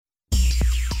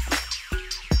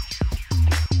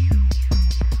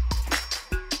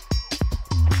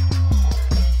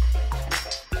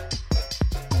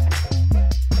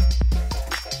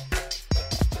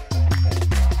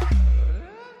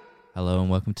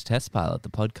welcome to Test Pilot, the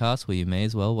podcast where you may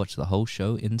as well watch the whole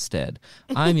show instead.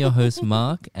 I'm your host,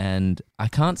 Mark, and I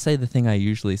can't say the thing I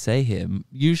usually say here.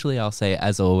 Usually I'll say,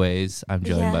 as always, I'm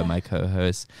joined by my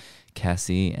co-hosts,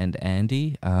 Cassie and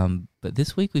Andy. But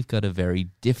this week we've got a very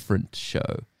different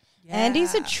show. Yeah.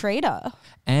 Andy's a traitor.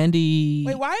 Andy...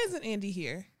 Wait, why isn't Andy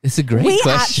here? It's a great We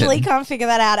question. actually can't figure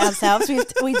that out ourselves.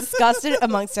 We discussed it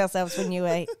amongst ourselves when you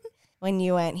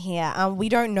weren't here. We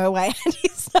don't know why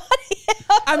Andy's not here.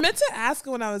 I meant to ask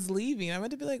when I was leaving. I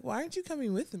meant to be like, why aren't you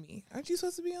coming with me? Aren't you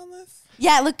supposed to be on this?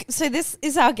 Yeah, look, so this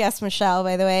is our guest, Michelle,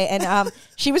 by the way. And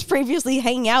she was previously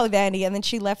hanging out with Andy and then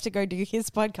she left to go do his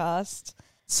podcast.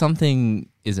 Something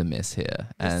is amiss here.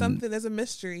 There's a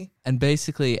mystery. And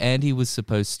basically, Andy was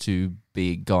supposed to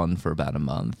be gone for about a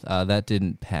month. That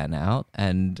didn't pan out.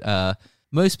 And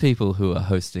most people who are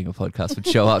hosting a podcast would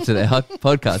show up to their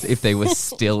podcast if they were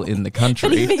still in the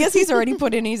country. Because he's already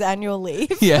put in his annual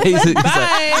leave. Yeah, he's like, Bye.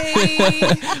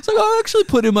 it's like, I actually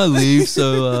put in my leave,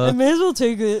 so... I may as well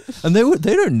take it. And they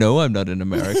don't know I'm not in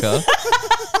America.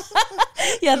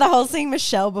 Yeah, the whole seeing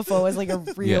Michelle before was like a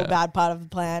real Yeah. bad part of the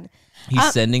plan.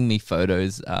 He's sending me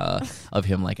photos of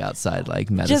him like outside like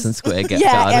Madison Square Garden.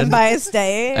 Empire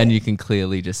State. And you can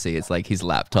clearly just see it's like his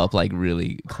laptop like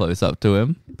really close up to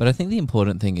him. But I think the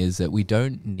important thing is that we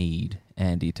don't need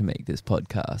Andy to make this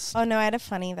podcast. Oh no, I had a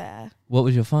funny there. What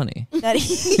was your funny? That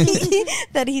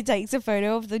he takes a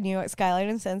photo of the New York skyline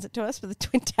and sends it to us, but the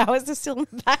Twin Towers are still in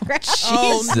the background.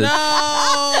 Oh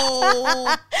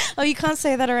no. Oh, you can't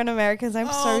say that around Americans. I'm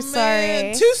so Man.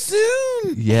 sorry. Too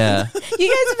soon. Yeah. You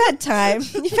guys have had time.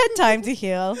 You've had time to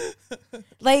heal.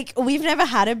 Like, we've never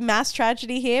had a mass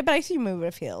tragedy here, but I assume we would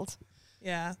have healed.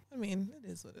 Yeah, I mean, it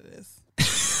is what it is.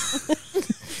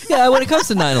 Yeah, when it comes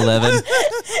to 9/11,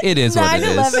 it is what it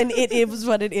is. 9/11, it is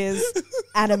what it is.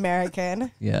 An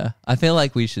American. Yeah. I feel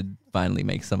like we should finally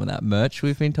make some of that merch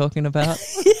we've been talking about.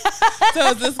 So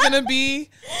is this going to be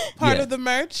part Yeah. of the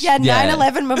merch? Yeah, Yeah.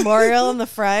 9/11 memorial on the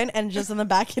front, and just on the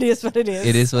back, it is what it is.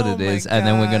 It is what Oh it my is. And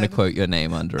then we're going to God. quote your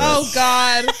name under it. Oh,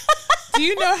 God. Do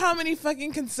you know how many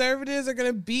fucking conservatives are going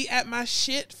to be at my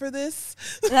shit for this?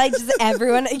 Like, just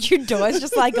everyone at your door is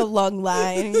just like a long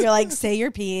line. And you're like, say your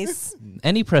piece.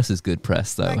 Any press is good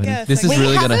press, though. And guess, this I is guess.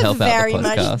 really going to have help out the very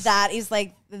much, podcast. that is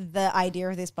like the idea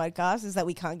of this podcast, is that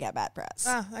we can't get bad press.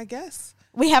 I guess.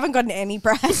 We haven't gotten any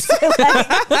press.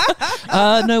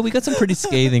 No, we got some pretty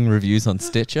scathing reviews on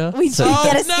Stitcher. We did So-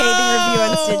 get a scathing review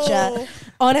on no. Stitcher.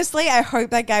 Honestly, I hope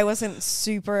that guy wasn't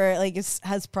super, like,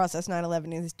 has processed 9/11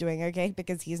 and is doing okay,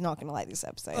 because he's not going to like this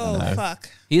episode. Oh, No. fuck.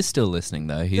 He is still listening,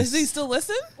 though. Does he still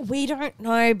listen? We don't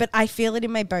know, but I feel it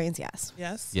in my bones, yes.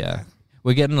 Yes. Yeah. Okay.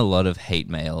 We're getting a lot of hate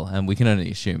mail, and we can only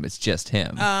assume it's just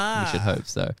him. Ah. We should hope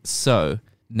so. So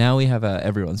now we have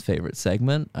everyone's favorite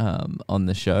segment on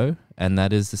the show, and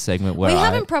that is the segment where We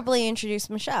haven't properly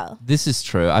introduced Michelle. This is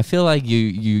true. I feel like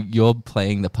you're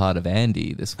playing the part of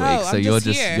Andy this week, Oh, so I'm you're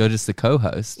just here. you're just the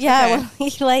co-host. Yeah, Okay. well,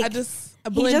 he like... I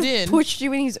he blend just in. pushed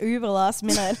you in his Uber last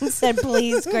minute and said,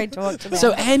 please go talk to them.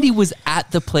 So Andy was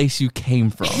at the place you came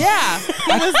from. Yeah,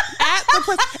 he was at the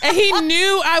place, and he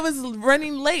knew I was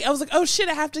running late. I was like, "Oh shit,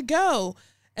 I have to go,"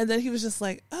 and then he was just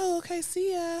like, "Oh, okay,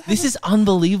 see ya." This is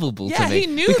unbelievable to Yeah, me he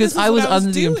knew because this is I was what I was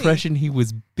under the doing. impression he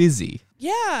was busy.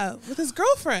 Yeah, with his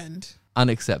girlfriend.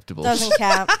 Unacceptable. Doesn't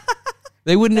count.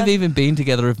 They wouldn't have even been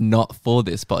together if not for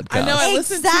this podcast. I know. I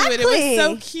listened to it. It was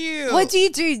so Exactly. cute. What do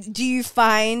you do? Do you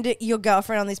find your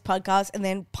girlfriend on this podcast and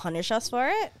then punish us for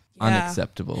it? Yeah.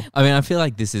 Unacceptable. I mean, I feel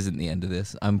like this isn't the end of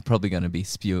this. I'm probably going to be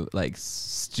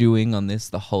stewing on this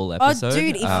the whole episode. Oh,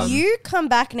 dude, if you come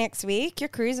back next week, you're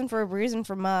cruising for a bruising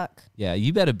from Mark. Yeah,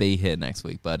 you better be here next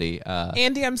week, buddy.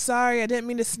 Andy, I'm sorry. I didn't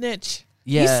mean to snitch.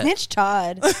 Yeah. You snitched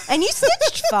hard. And you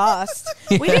snitched fast.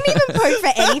 We didn't even vote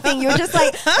for anything. You were just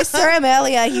like, I saw him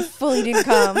earlier. He fully didn't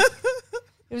come.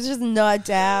 It was just not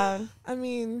down. I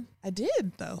mean, I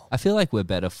did though. I feel like we're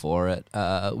better for it.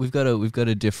 We've got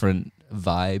a different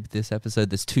vibe this episode.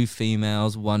 There's 2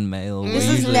 females, 1 male. This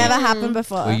has never happened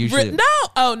before. we're usually No.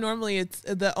 Oh, normally it's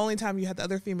the only time you had the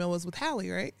other female was with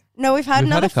Hallie, right? No, we've had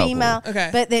We've had another a couple. female. Okay.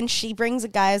 But then she brings a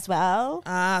guy as well.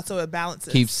 Ah, so it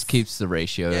balances. keeps the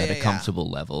ratio Yeah, at yeah, a yeah. comfortable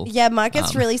level. Yeah, Mark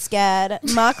gets really scared.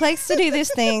 Mark likes to do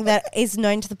this thing that is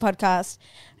known to the podcast,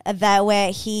 that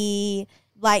where he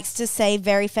likes to say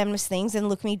very feminist things and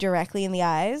look me directly in the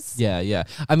eyes. Yeah.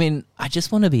 I mean, I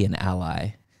just want to be an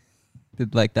ally.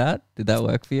 Did that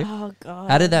work for you? Oh, God.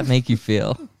 How did that make you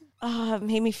feel? Oh, it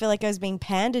made me feel like I was being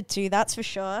pandered to, that's for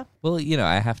sure. Well,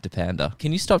 I have to pander.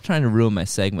 Can you stop trying to ruin my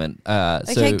segment?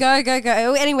 Okay,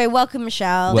 go. Anyway, welcome,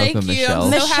 Michelle. Welcome, Thank you. Michelle.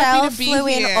 I'm so Michelle happy to be flew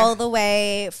here. in all the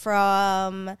way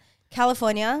from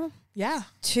California. Yeah.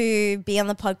 to be on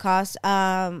the podcast.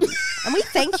 And we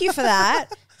thank you for that.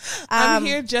 I'm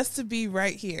here just to be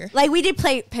right here. Like, we did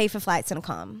pay for flights and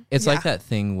come. It's Yeah. like that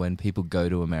thing when people go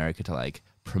to America to like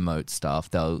promote stuff.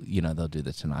 They'll do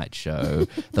the Tonight Show.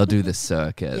 They'll do the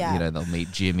circuit. Yeah. You know, they'll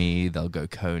meet Jimmy. They'll go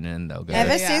Conan. They'll go.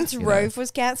 Ever Yeah. since You know. Rove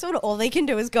was cancelled, all they can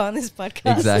do is go on this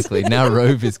podcast. Exactly. Now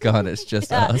Rove is gone. It's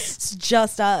just Yeah, us. it's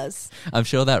just us. I'm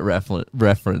sure that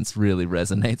reference really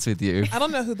resonates with you. I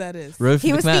don't know who that is. Rove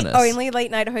He was McManus. the only late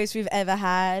night host we've ever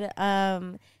had.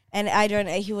 And I don't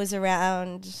know, he was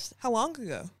around. How long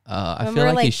ago? I when feel we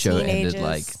were, like his like, show ended teenagers.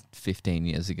 like 15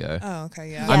 years ago. Oh, okay.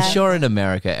 Yeah. Yeah. I'm sure in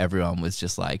America, everyone was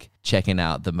just like checking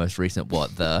out the most recent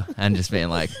What The and just being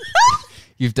like,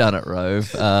 you've done it,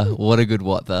 Rove. What a good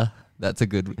What The. That's a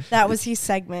good. That was his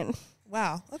segment.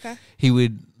 Wow. Okay. He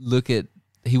would look at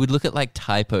like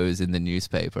typos in the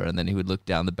newspaper, and then he would look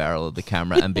down the barrel of the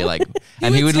camera and be like,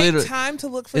 and he would take literally. time to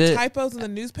look for typos in the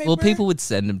newspaper. Well, people would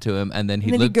send them to him, and then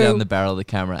he'd then look he'd go- down the barrel of the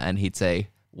camera and he'd say,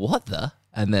 "What the?"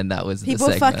 And then that was People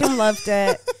the segment. fucking loved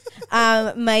it.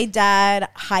 My dad,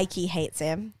 Heike, hates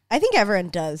him. I think everyone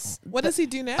does. What does he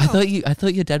do now? I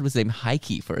thought your dad was named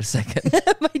Heike for a second.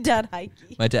 My dad, Heike.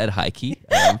 My dad, Heike.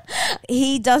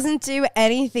 He doesn't do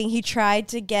anything. He tried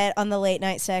to get on the late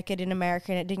night circuit in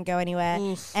America and it didn't go anywhere.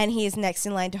 Oof. And he is next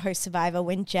in line to host Survivor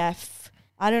when Jeff,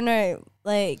 I don't know,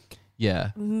 like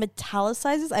Yeah.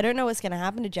 metallicizes. I don't know what's going to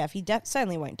happen to Jeff. He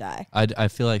certainly won't die. I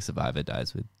feel like Survivor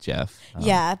dies with Jeff.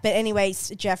 Yeah, but anyways,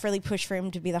 Jeff really pushed for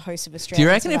him to be the host of Australia. Do you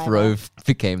reckon if Rove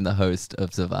became the host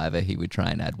of Survivor, he would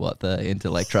try and add What The into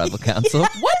like tribal council?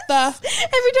 What the?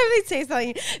 Every time they say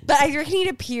something, but I reckon he'd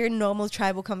appear in normal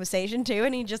tribal conversation too,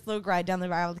 and he'd just look right down the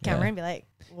barrel of the camera Yeah. and be like,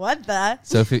 "What the?"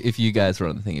 So if you guys were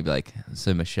on the thing, you'd be like,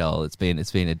 "So Michelle, it's been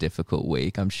a difficult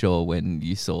week. I'm sure when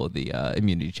you saw the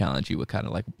immunity challenge, you were kind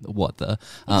of like, what the?"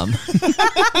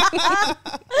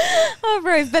 Oh,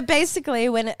 Rove. But basically,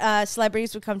 when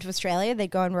celebrities would come to Australia, they'd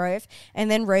go on Rove, and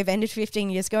then Rove ended 15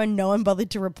 years ago, and no one bothered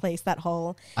to replace that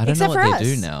hole. I don't know except what for they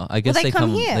do us. now. I guess they they come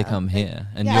come here. They come here,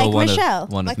 and Yeah, you're like Michelle.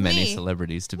 one Like of many me.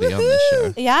 celebrities to be on this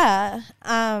show. Yeah.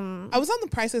 I was on The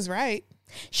Price is Right.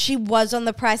 She was on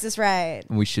The Price is Right.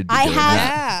 We should be I doing have-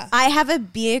 that. Yeah. I have a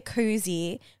beer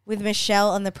koozie with Michelle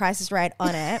on The Price is Right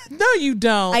on it. No, you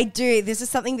don't. I do. This is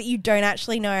something that you don't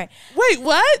actually know. Wait,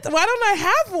 what? Why don't I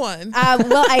have one?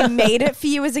 Well, I made it for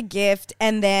you as a gift,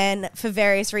 and then for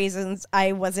various reasons,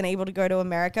 I wasn't able to go to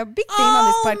America. Big theme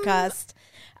on Oh, this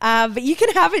podcast. But you can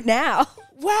have it now.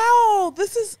 Wow,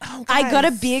 this is. Oh, I got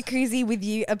a guys. beer koozie with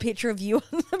you, a picture of you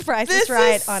on The Price This is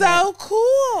Right is on so it.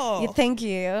 cool. Yeah, thank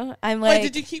you. I'm like, Wait,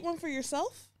 did you keep one for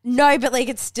yourself? no, but like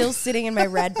it's still sitting in my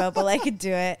red bubble. I could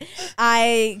do it.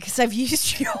 Because I've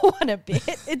used your one a bit.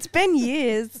 It's been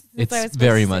years. since I was It's supposed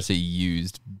very to much say a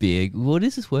used big. What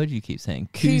is this word you keep saying?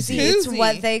 koozie. Koozie. It's Koozie.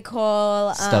 what they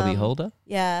call Stubby holder.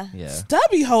 Yeah. Yeah.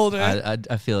 Stubby holder.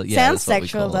 I feel yeah. Sounds that's what we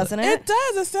sexual, call doesn't it it?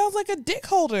 does. It sounds like a dick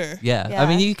holder. Yeah. Yeah. I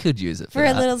mean, you could use it for For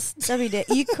a that. little stubby dick.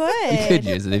 You could. You could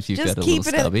use it if you've Just got a keep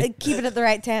little it stubby. keep it at the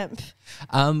right temp.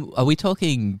 Are we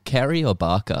talking Carrie or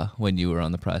Barker when you were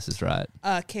on The Price is Right?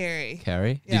 Carrie.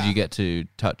 Carrie? Yeah. Did you get to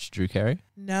touch Drew Carey?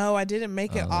 No, I didn't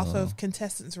make it off Oh. of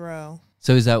Contestants Row.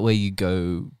 So is that where you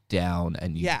go down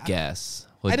and you Yeah. guess?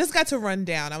 What- I just got to run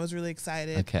down. I was really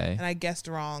excited. Okay. And I guessed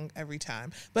wrong every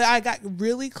time. But I got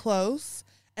really close.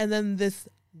 And then this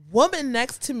woman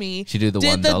next to me She did the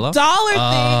did the $1? dollar thing.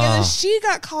 And then Oh. she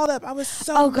got called up. I was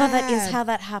so Oh god, mad. that is how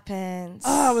that happens.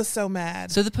 Oh, I was so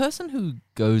mad. So the person who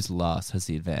goes last has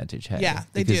the advantage, hey? Yeah,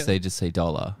 they because do. they just say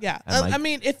dollar. Yeah. And, like, I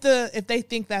mean, if they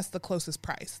think that's the closest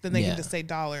price, then they Yeah. can just say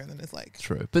dollar and then it's like,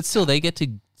 true. But still, they get to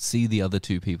see the other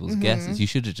two people's Mm-hmm. guesses. You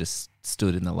should have just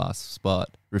stood in the last spot,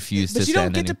 refused but to you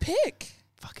don't stand get to pick.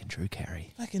 Fucking Drew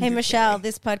Carey. Fucking Hey Drew Michelle, Carey.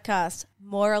 this podcast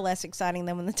more or less exciting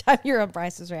than when the time you're on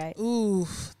Price is Right. Ooh,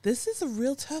 this is a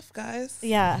real tough, guys.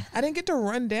 Yeah. I didn't get to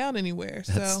run down anywhere.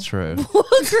 That's So true. We'll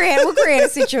create a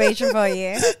situation for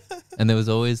you. And there was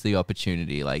always the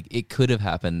opportunity, like it could have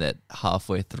happened that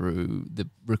halfway through the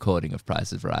recording of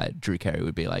Price is Right, Drew Carey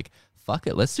would be like, fuck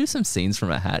it, let's do some scenes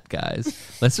from a hat, guys.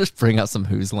 Let's just bring up some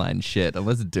Who's Line shit and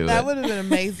let's do that it. would have been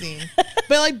amazing.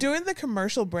 But like during the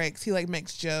commercial breaks, he like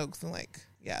makes jokes and like,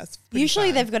 yeah, it's pretty Usually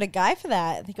fun. they've got a guy for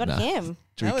that. They got No. him.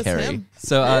 Drew That was Carey. him.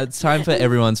 So it's time for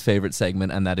everyone's favorite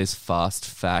segment, and that is Fast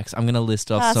Facts. I'm going to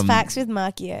list off Fast some facts with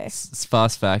Markio.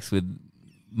 fast facts with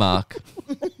Mark.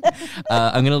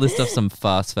 I'm going to list off some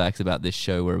fast facts about this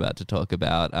show we're about to talk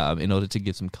about in order to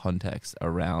give some context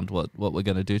around what we're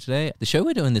going to do today. The show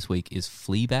we're doing this week is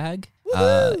Fleabag.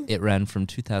 It ran from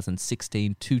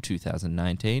 2016 to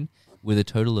 2019 with a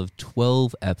total of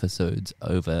 12 episodes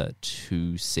over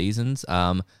 2 seasons.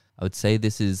 I would say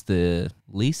this is the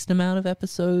least amount of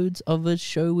episodes of a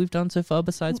show we've done so far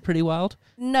besides Pretty Wild.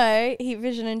 No, Heat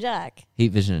Vision and Jack.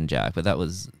 Heat Vision and Jack, but that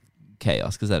was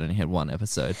chaos because that only had one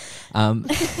episode.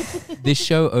 This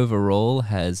show overall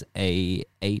has a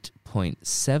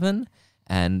 8.7,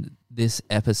 and this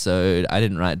episode, I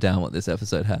didn't write down what this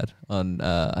episode had on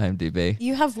IMDb.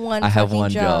 You have one. I have fucking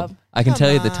one job. I can Come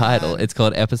tell you the title. on. It's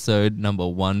called episode number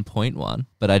 1.1,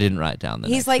 but I didn't write down the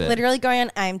He's next like bit. literally going on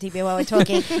IMDb while we're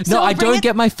talking. No, I don't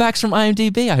get my facts from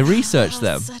IMDb. I research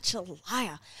them. Such a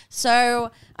liar. So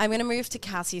I'm going to move to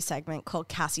Cassie's segment called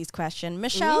Cassie's Question.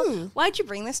 Michelle, Ooh. why'd you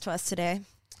bring this to us today?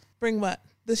 Bring what?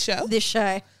 The show? This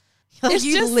show. It's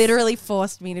You just- literally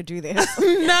forced me to do this.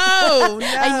 No.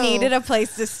 I needed a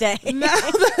place to stay. No,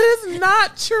 that is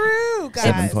not true,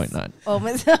 guys. 7.9.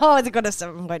 Almost, oh, it's got a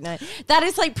 7.9. That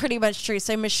is like pretty much true.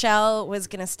 So Michelle was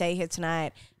going to stay here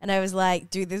tonight. And I was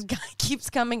like, dude, this guy keeps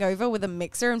coming over with a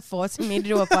mixer and forcing me to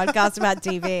do a podcast about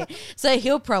TV. So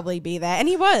he'll probably be there. And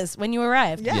he was when you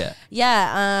arrived. Yeah.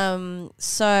 Yeah.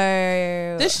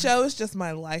 So This show is just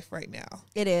my life right now.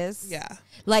 it is. Yeah.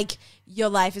 Like your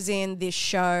life is in this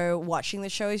show, watching the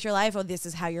show is your life, or this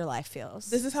is how your life feels.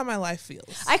 This is how my life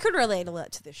feels. I could relate a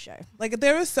lot to this show. Like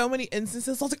there were so many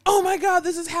instances I was like, oh my God,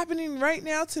 this is happening right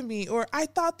now to me. Or I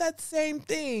thought that same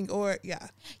thing. Or yeah.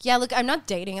 Yeah, look, I'm not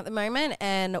dating at the moment,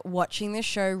 and watching this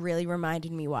show really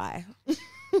reminded me why.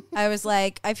 I was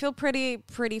like, I feel pretty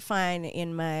fine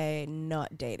in my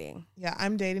not dating. Yeah,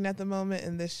 I'm dating at the moment,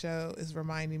 and this show is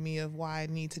reminding me of why I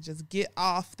need to just get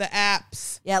off the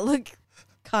apps. Yeah, look,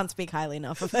 can't speak highly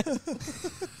enough of it.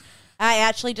 I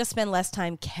actually just spend less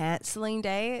time canceling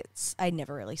dates. I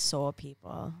never really saw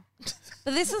people.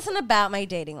 But this isn't about my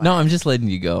dating life. No, I'm just letting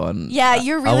you go on. Yeah,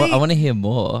 you're really... I want to hear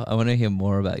more. I want to hear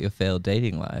more about your failed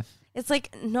dating life. It's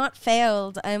like not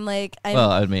failed. I'm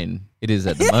Well, I mean, it is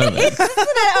at the moment. Isn't it?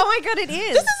 Oh my God, it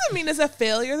is. This doesn't mean it's a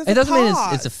failure. There's It a doesn't mean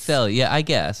pause. it's a failure. Yeah, I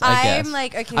guess. I'm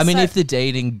like, okay, I mean, so- if the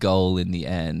dating goal in the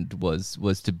end was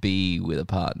to be with a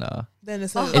partner, Then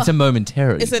it's it's a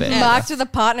momentary It's an failure. F. Mark's with a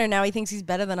partner now. He thinks he's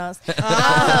better than us.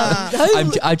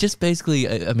 I just basically,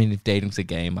 I mean, if dating's a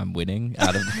game, I'm winning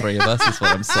out of the three of us. Is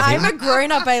what I'm saying. I'm a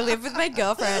grown up. I live with my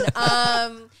girlfriend.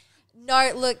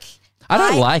 No, look. I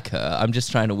don't like her. I'm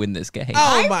just trying to win this game.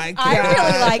 Oh my God. I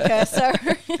really like her. So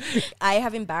I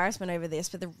have embarrassment over this,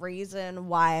 but the reason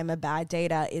why I'm a bad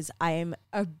dater is I am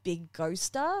a big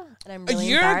ghoster, and I'm really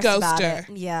You're a embarrassed about ghoster.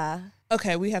 it. Yeah.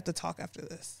 Okay, we have to talk after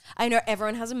this. I know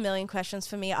everyone has a million questions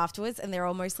for me afterwards, and they're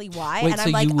all mostly why. Wait, and so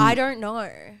I'm like, you will- I don't know.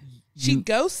 She You-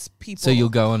 ghosts people. So you'll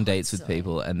go on dates with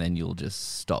people and then you'll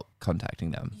just stop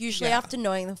contacting them. Usually Yeah. after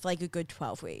knowing them for like a good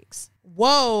 12 weeks.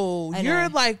 Whoa, I you're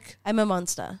know. like, I'm a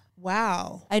monster.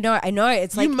 wow. I know.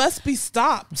 It's like You must be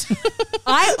stopped.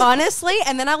 I honestly,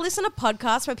 and then I listen to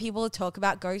podcasts where people talk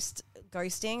about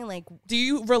ghosting and like, Do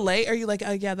you relate? Or are you like,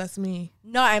 oh yeah, that's me?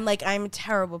 no, I'm like, I'm a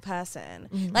terrible person.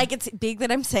 Mm-hmm. Like, it's big that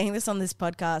I'm saying this on this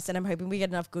podcast, and I'm hoping we get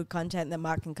enough good content that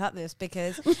Mark can cut this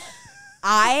because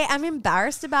I am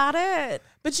embarrassed about it.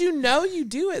 But you know you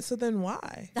do it, so then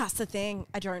why? That's the thing.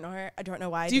 I don't know. I don't know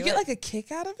why I Do you get it. like a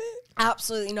kick out of it?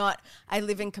 Absolutely not. I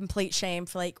live in complete shame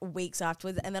for like weeks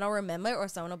afterwards, and then I'll remember, or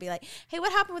someone will be like, "Hey,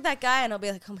 what happened with that guy?" And I'll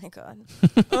be like, "Oh my God,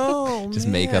 Oh, Just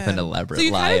make up an man. elaborate so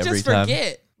you lie kinda every just time.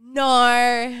 forget.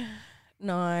 no."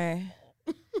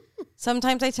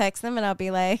 Sometimes I text them, and I'll be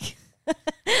like,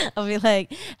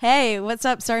 "Hey, what's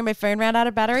up? Sorry, my phone ran out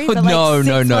of battery." But, like, No, 6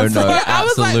 no, months no. later- I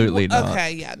was like, absolutely not.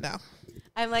 Okay, yeah, no.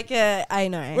 I'm like, I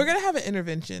know. We're gonna have an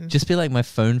intervention. Just be like, my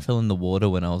phone fell in the water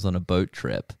when I was on a boat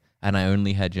trip and I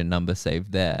only had your number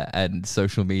saved there and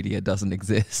social media doesn't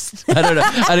exist. I don't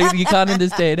know. You can't in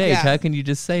this day and age. Yeah. How can you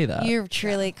just say that? You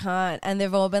truly can't. And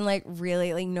they've all been like,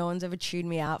 really, like, no one's ever chewed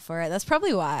me out for it. That's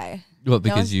probably why. What, No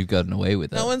because one's- you've gotten away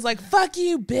with it? No one's like, fuck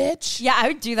you, bitch. Yeah, I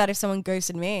would do that if someone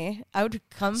ghosted me. I would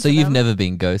come. So for you've them. never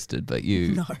been ghosted, but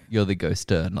No. you're the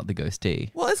ghoster, not the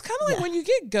ghostee. Well, it's kind of like when you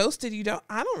get ghosted,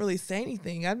 I don't really say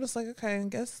anything. I'm just like, okay, I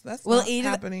guess that's Well, not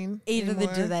happening Either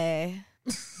anymore. do they.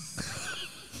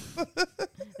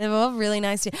 They're all really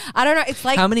nice. I don't know. It's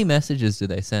like How many messages do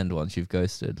they send once you've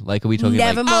ghosted? Like, are we talking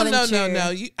Never like... more Oh, than no, two.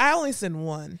 no. I only send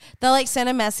one. they'll like send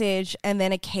a message, and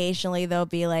then occasionally they'll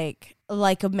be like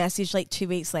a message like 2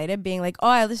 weeks later, being like, "Oh,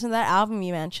 I listened to that album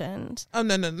you mentioned." Oh,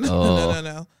 no. Oh.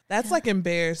 No. That's like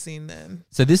embarrassing then.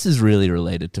 So this is really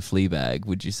related to Fleabag,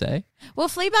 would you say? Well,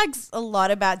 Fleabag's a lot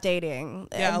about dating.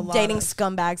 Yeah, a lot dating of-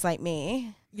 scumbags like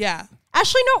me. Yeah.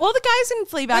 Actually, no. All the guys in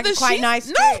Fleabag But are quite she's- nice.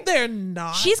 No, too. they're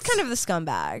not. She's kind of the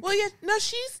scumbag. Well, yeah. No,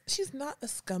 she's not a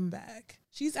scumbag.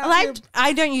 She's out Well, here.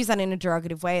 I don't use that in a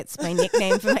derogative way. It's my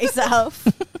nickname for myself.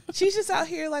 She's just out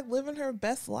here like living her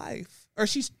best life. Or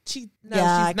she's Yeah,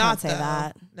 I she's not can't say though.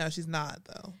 that. No, she's not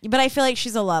though. But I feel like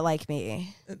she's a lot like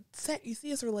me. You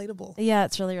see, it's relatable. Yeah,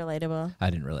 it's really relatable. I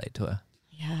didn't relate to her.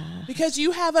 Yeah. Because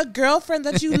you have a girlfriend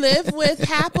that you live with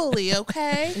happily,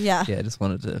 okay? Yeah. Yeah, I just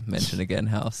wanted to mention again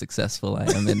how successful I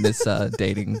am in this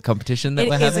dating competition that It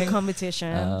we're is having. a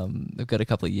competition. I've got a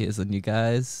couple of years on you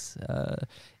guys.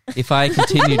 If I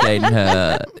continue dating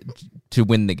her to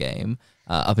win the game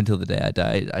up until the day I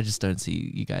die, I just don't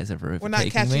see you guys ever overtaking We're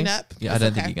not catching me. up? Yeah, That's I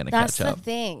don't think okay. you're going to That's catch the up.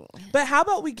 thing. But how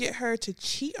about we get her to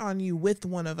cheat on you with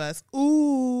one of us?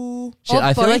 Ooh. Shit, Or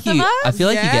I feel like both of you. I us? feel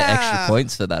like you get extra Yeah.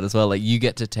 points for that as well. Like you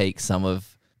get to take some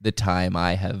of the time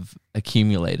I have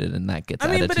accumulated, and that gets I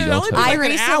mean, added but to it your only total. be I like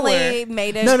an recently hour.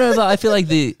 made it. No, but I feel like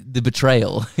the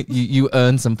betrayal. you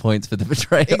earn some points for the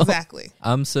betrayal. Exactly.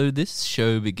 So this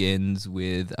show begins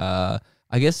with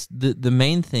I guess the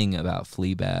main thing about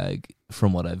Fleabag,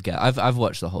 from what I've gathered, I've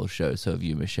watched the whole show. So have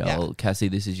you, Michelle? Yeah. Cassie,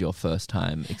 this is your first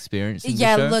time experiencing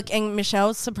Yeah, the show. look, and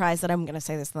Michelle's surprised that I'm going to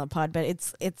say this on the pod, but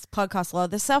it's podcast law.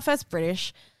 This is our first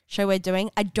British show we're doing.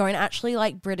 I don't actually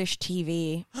like British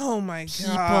TV, Oh my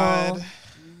people, God.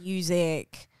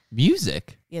 music.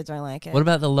 Music. Yeah, don't like it. What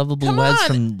about the lovable Come lads on.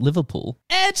 from Liverpool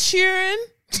Ed Sheeran.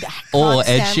 or Can't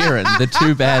Ed stand Sheeran? The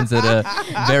two bands that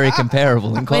are very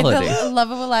comparable in Wait, quality. the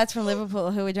lovable lads from Liverpool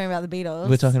who are doing about the Beatles.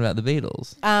 We're talking about the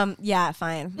Beatles. Yeah,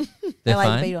 fine. They're I like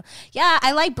fine. the Beatles. Yeah,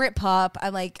 I like Britpop.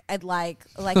 I'd like.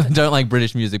 Don't like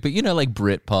British music, but you know, like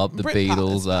Britpop, the Britpop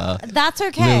Beatles, That's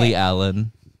okay. Lily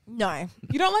Allen. No,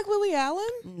 You don't like Lily Allen?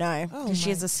 no, Oh because she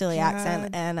my has a silly God.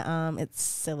 accent and it's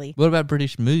silly. What about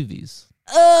British movies?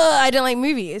 I don't like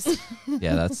movies.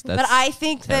 Yeah, that's. But I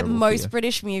think that terrible for most you.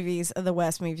 British movies are the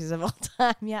worst movies of all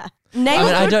time. Yeah. I mean,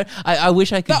 I don't. I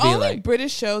wish I could The be only like.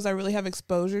 British shows I really have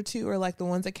exposure to are like the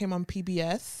ones that came on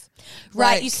PBS.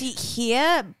 Right. Like- You see,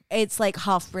 here it's like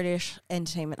half British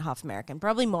entertainment, half American.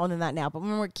 Probably more than that now, but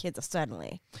when we were kids,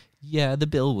 certainly. Yeah, the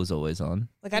bill was always on.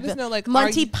 Like I just know like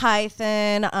Monty Are You-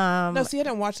 Python. No, see, I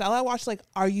didn't watch that. I watched like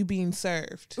Are You Being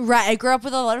Served? Right. I grew up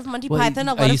with a lot of Monty Python,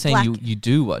 a lot are you of saying black you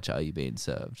do watch Are You Being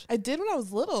Served? I did when I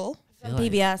was little. I feel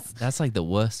like PBS. That's like the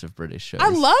worst of British shows. I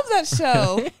love that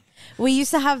show. We used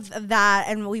to have that,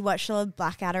 and we watched a lot of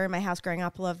Blackadder in my house growing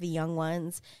up. A lot of the young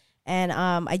ones, and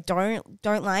I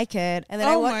don't like it. And then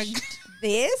I Oh my watched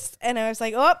this, and I was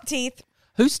like, oh, teeth.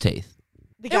 Whose teeth?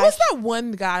 The It guy- was that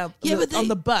one guy on, Yeah, but on they-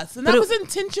 the bus, and but that it- was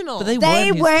intentional. But they They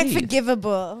his weren't teeth.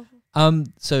 forgivable.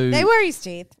 So They were his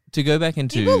teeth. to go back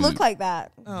into People look like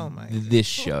that. oh my! this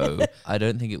show, I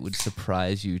don't think it would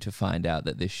surprise you to find out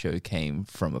that this show came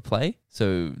from a play.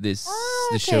 So this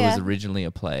show okay, was yeah. originally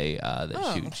a play that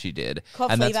Oh. she did,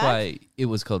 Called and that's Fleabag? why it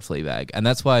was called Fleabag. And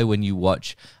that's why when you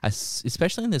watch,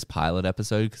 especially in this pilot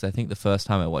episode, because I think the first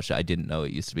time I watched it, I didn't know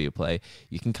it used to be a play.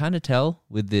 You can kind of tell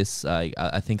with this. I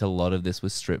think a lot of this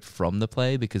was stripped from the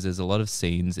play because there's a lot of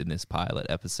scenes in this pilot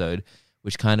episode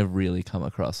which kind of really come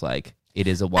across like it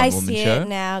is a I one-woman see show. it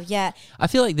now. Yeah. I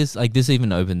feel like this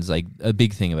even opens like a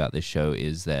big thing about this show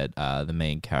is that the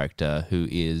main character who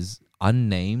is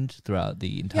unnamed throughout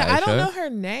the entire Yeah, I show. don't know her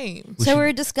name. Well, So she- we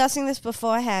were discussing this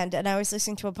beforehand, and I was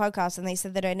listening to a podcast, and they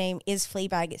said that her name is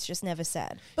Fleabag. It's just never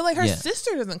said. But like her Yeah.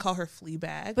 sister doesn't call her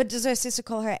Fleabag. But does her sister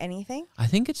call her anything? I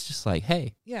think it's just like,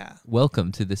 hey, yeah.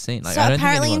 welcome to the scene. Like, so I don't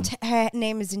apparently, think anyone, her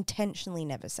name is intentionally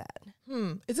never said.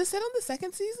 Is it set on the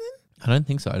second season? I don't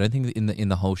think so. I don't think that in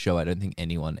the whole show, I don't think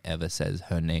anyone ever says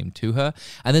her name to her.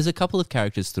 And there's a couple of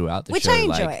characters throughout the Which show, I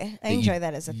enjoy. like, I enjoy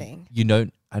that as a thing. You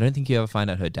don't. I don't think you ever find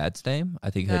out her dad's name. I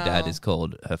think her dad No. is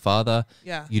called her father.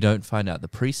 Yeah. You don't find out the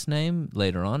priest's name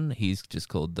later on. He's just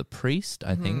called the priest,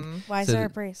 I think. Why is So there a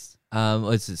priest?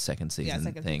 It's the second season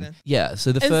second thing. season. Yeah.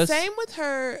 So the And first. same with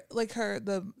her, like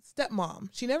the stepmom.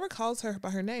 She never calls her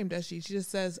by her name, does she? She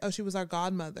just says, "Oh, she was our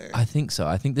godmother." I think so.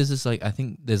 I think this is like. I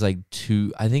think there's like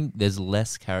two. I think there's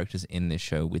less characters in this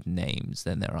show with names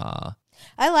than there are.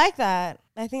 I like that.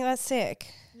 I think that's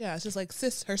sick. Yeah, it's just like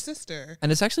her sister.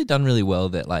 And it's actually done really well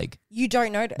that like You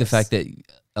don't notice. the fact that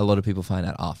a lot of people find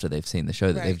out after they've seen the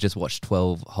show that Right. they've just watched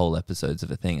 12 whole episodes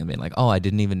of a thing and been like, oh, I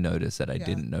didn't even notice that I Yeah.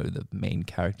 didn't know the main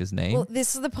character's name. Well,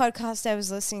 this is the podcast I was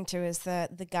listening to. Is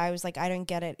that the guy was like, I don't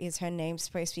get it. Is her name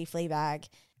supposed to be Fleabag?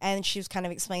 And she was kind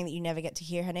of explaining that you never get to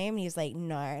hear her name. And he's like,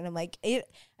 no. And I'm like, it.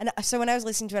 And so when I was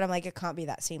listening to it, I'm like, it can't be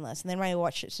that seamless. And then when I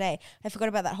watched it today, I forgot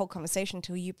about that whole conversation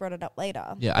until you brought it up later.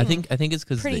 yeah, I think it's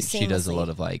because Pretty she does a seamlessly. lot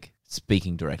of like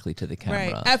speaking directly to the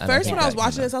camera. Right. At and first, think when I was that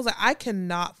watching kinda- this, I was like, I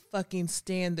cannot fucking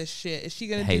stand this shit. Is she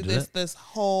gonna do Hated this it? this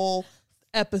whole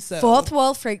episode? Fourth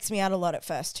wall freaks me out a lot at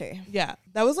first too. Yeah,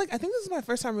 that was like I think this is my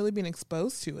first time really being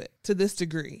exposed to it to this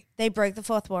degree. They broke the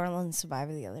fourth wall on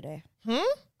Survivor the other day.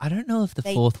 I don't know if the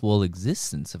They- fourth wall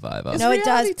exists in Survivor. It's No, it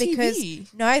does reality because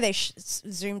TV. they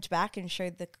zoomed back and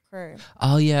showed the crew.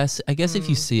 Oh yes, I guess if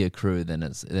you see a crew, then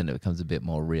it becomes a bit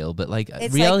more real. But like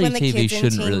It's reality like when the TV kids in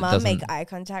shouldn't Teen really Mum doesn't. make eye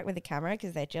contact with the camera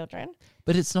because they're children.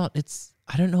 But it's not. It's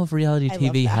I don't know if reality I love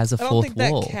TV that. has a I don't fourth think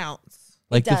that wall. counts.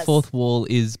 Like the does. fourth wall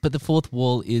is, but the fourth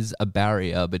wall is a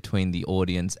barrier between the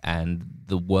audience and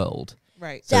the world.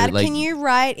 Right. So, Dad, like- can you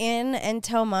write in and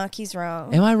tell Mark he's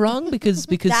wrong? Am I wrong? Because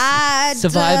Dad.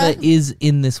 Survivor is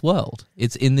in this world.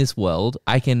 It's in this world.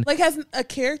 I can. Like, has a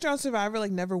character on Survivor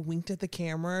like never winked at the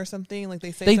camera or something? Like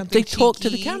they say They something talk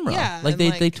to the cheeky? camera. Yeah, like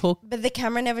and, they talk. But the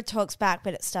camera never talks back,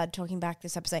 but it started talking back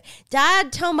this episode.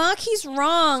 Dad, tell Mark he's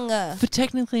wrong. But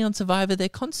technically on Survivor, they're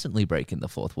constantly breaking the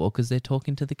fourth wall because they're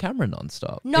talking to the camera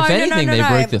nonstop. No, if no, no, anything, no, they no.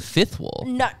 broke the fifth wall.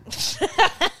 No.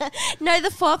 No,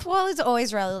 the fourth wall is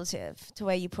always relative to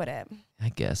where you put it. I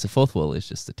guess the fourth wall is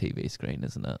just the TV screen,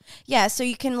 isn't it? Yeah, so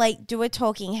you can like do a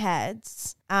talking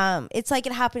heads. It's like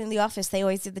it happened in The Office. They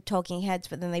always did the talking heads,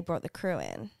 but then they brought the crew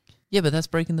in. Yeah, but that's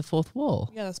breaking the fourth wall.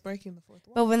 Yeah, that's breaking the fourth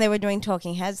wall. But when they were doing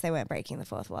talking heads, they weren't breaking the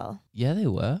fourth wall. Yeah, they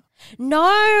were.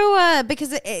 No,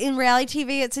 because in reality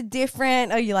TV, it's a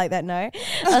different. Oh, you like that? No.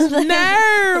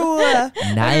 No.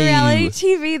 In No. reality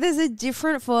TV, there's a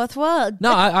different fourth wall.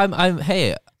 No, I'm.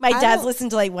 Hey, My I dad's don't-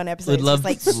 listened to like one episode. Would It's love-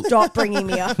 just like, stop bringing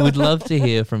me up. would love to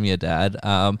hear from your dad.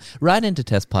 Write into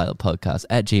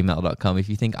testpilotpodcast@gmail.com if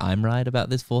you think I'm right about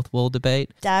this fourth wall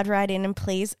debate. Dad, write in and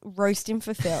please roast him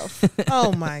for filth.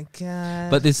 Oh my god.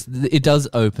 But it does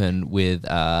open with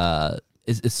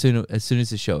as soon as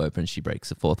the show opens, she breaks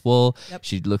the fourth wall. Yep.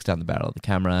 She looks down the barrel of the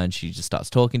camera and she just starts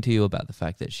talking to you about the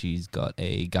fact that she's got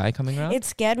a guy coming around. It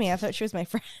scared me. I thought she was my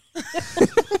friend.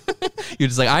 You're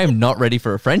just like, I am not ready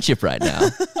for a friendship right now,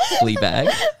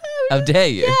 Fleabag. How dare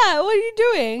you? Yeah, what are you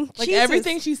doing? like Jesus.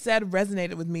 everything she said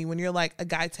resonated with me when you're like a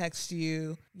guy texts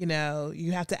you, you know,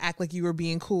 you have to act like you were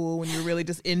being cool when you're really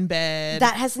just in bed.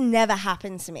 That has never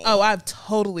happened to me. Oh, I've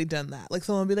totally done that. Like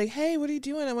someone would be like, "Hey, what are you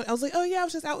doing?" I was like, "Oh yeah, I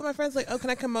was just out with my friends." Like, "Oh, can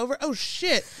I come over?" Oh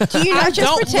shit. Do you I not just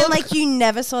don't pretend look- like you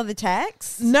never saw the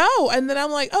text? No, and then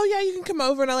I'm like, "Oh yeah, you can come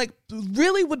over," and I like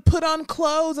really would put on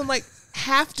clothes and like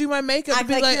half do my makeup Act and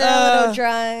be like like, you're a little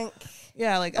drunk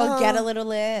yeah, like or get a little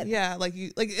lit. yeah, like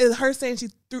you like her saying she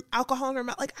threw alcohol in her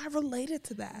mouth. Like I related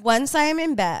to that. Once I am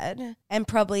in bed, and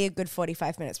probably a good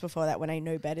 45 minutes before that when I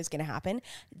know bed is going to happen,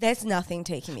 there's nothing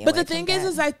taking me But away the thing from bed.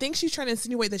 is I think she's trying to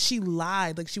insinuate that she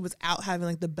lied, like she was out having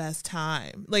like the best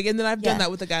time. Like, and then I've done Yeah.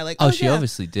 that with a guy. Like, Oh, she yeah.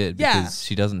 obviously did Yeah. because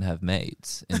she doesn't have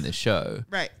mates in the show.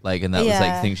 Right. Like, and that was like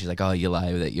Yeah. the thing. She's like, oh, you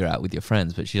lie that you're out with your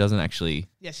friends, but she doesn't actually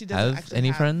Yeah, she doesn't have actually any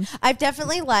have- friends. I've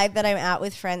definitely lied that I'm out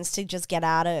with friends to just get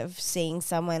out of seeing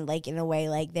someone like in a way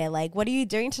like they're like, what are you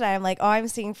doing today? I'm like, oh, I'm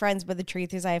seeing friends. But the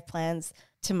truth is I have plans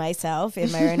to myself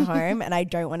in my own home and I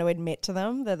don't want to admit to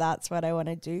them that that's what I want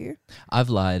to do. I've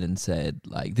lied and said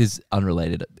like this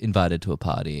unrelated, invited to a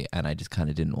party, and I just kind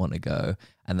of didn't want to go.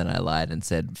 And then I lied and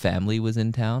said family was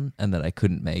in town and that I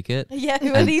couldn't make it. Yeah, who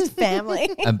are And- these family?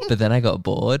 But then I got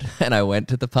bored and I went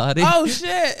to the party. Oh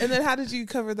shit! And then how did you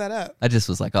cover that up? I just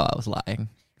was like, oh, I was lying.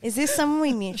 Is this someone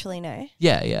we mutually know?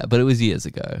 Yeah, but it was years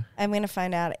ago. I'm going to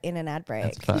find out in an ad break.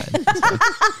 That's fine.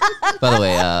 By the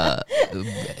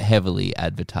way, heavily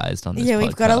advertised on this Yeah,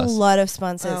 we've got a podcast. lot of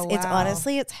sponsors. Oh, It's wow.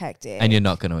 honestly, it's hectic. And you're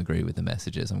not going to agree with the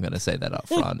messages. I'm going to say that up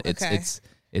front. Okay.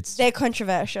 It's They're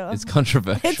controversial. it's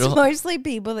controversial. It's mostly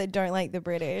people that don't like the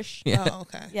British. Yeah. Oh,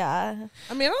 okay. Yeah.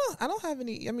 I mean, I don't have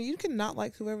any. I mean, you can not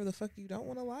like whoever the fuck you don't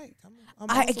want to like. I'm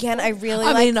I all again, I support. really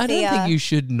I like mean, I don't think you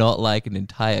should not like an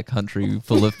entire country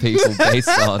full of people based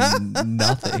on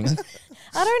nothing.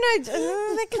 I don't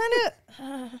know. They kind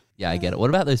of. Yeah, I get it. What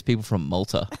about those people from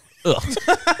Malta? Ugh.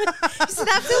 So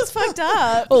that feels fucked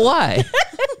up. Well, why?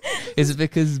 Is it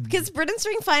because? Because Britain's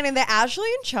doing fine and they're actually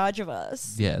in charge of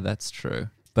us. Yeah, that's true.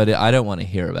 But I don't want to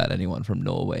hear about anyone from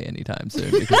Norway anytime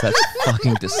soon because that's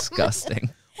fucking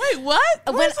disgusting. Wait, what?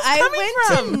 When Where's this I coming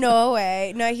went from? to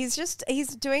Norway, no, he's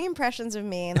doing impressions of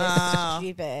me and they're Oh.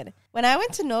 stupid. When I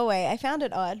went to Norway, I found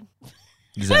it odd.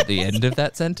 Is that the end of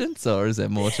that sentence, or is there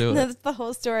more to it? That's the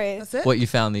whole story. That's it. What you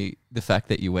found the fact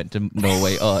that you went to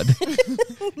Norway odd.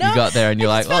 No, You got there and you're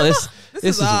like, oh, this This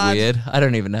is is odd. weird. I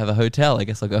don't even have a hotel. I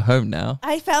guess I'll go home now.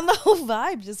 I found the whole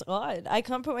vibe just odd. I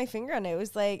can't put my finger on it. It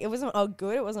was like, it wasn't odd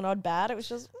good. It wasn't odd bad. It was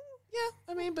just,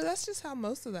 Yeah, I mean, but that's just how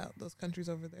most of those countries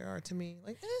over there are to me.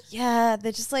 Like, Yeah,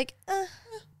 they're just like,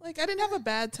 like I didn't have a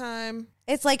bad time.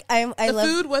 It's like I The love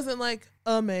food wasn't like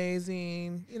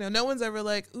amazing. You know, no one's ever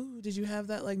like, ooh, did you have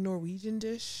that like Norwegian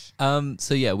dish?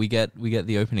 So yeah, we get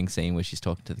the opening scene where she's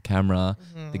talking to the camera.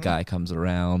 The guy comes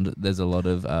around. There's a lot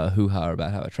of hoo-ha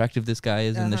about how attractive this guy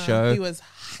is in the show. He was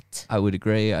hot. I would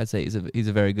agree. I'd say he's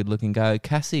a very good looking guy.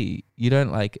 Cassie, you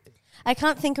don't like? I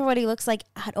can't think of what he looks like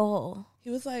at all. He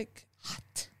was like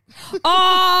hot.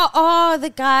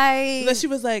 The guy. And then she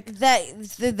was like,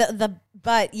 the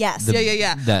but yes.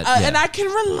 yeah. That, yeah. And I can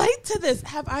relate to this.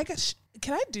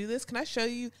 Can I do this? Can I show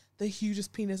you the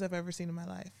hugest penis I've ever seen in my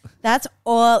life? That's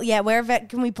all. Yeah,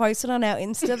 can we post it on our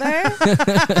Insta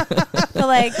though? For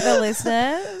like the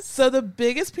listeners. So the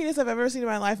biggest penis I've ever seen in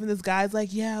my life, and this guy's like,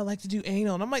 yeah, I like to do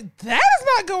anal. And I'm like, that is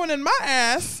not going in my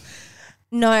ass.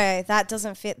 No, that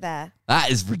doesn't fit there.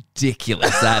 That is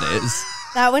ridiculous. That is.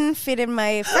 That wouldn't fit in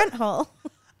my front hole.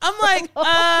 I'm like,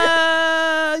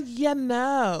 yeah,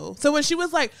 no. So when she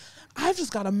was like, I've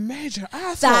just got a major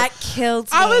asshole. That killed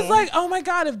me. I was like, oh my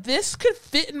God, if this could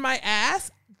fit in my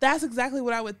ass, that's exactly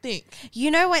what I would think.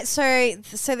 You know what? So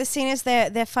the scene is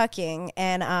they're fucking,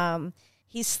 and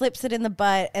he slips it in the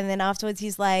butt, and then afterwards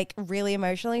he's like really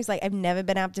emotional. He's like, I've never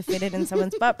been able to fit it in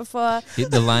someone's butt before.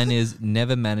 The line is,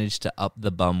 never managed to up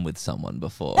the bum with someone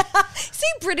before. See,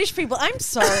 British people, I'm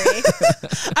sorry.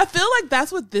 I feel like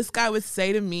that's what this guy would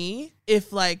say to me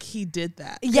if like he did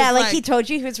that. Yeah, like he told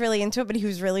you he was really into it, but he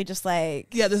was really just like,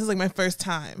 yeah, this is like my first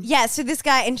time. Yeah, so this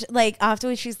guy, and like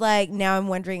afterwards she's like, now I'm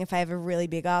wondering if I have a really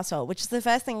big asshole, which is the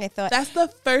first thing I thought. That's the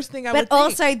first thing I would think. But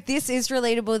also, this is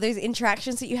relatable. Those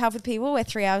interactions that you have with people where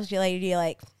 3 hours later you're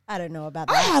like, I don't know about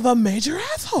that. I have a major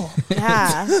asshole.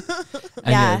 Yeah.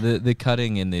 And yeah, the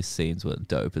cutting in these scenes were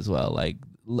dope as well. Like,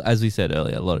 as we said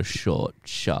earlier, a lot of short,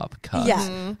 sharp cuts.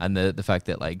 Yeah. And the fact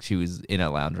that like she was in her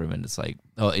lounge room and it's like,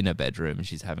 in her bedroom and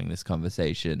she's having this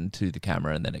conversation to the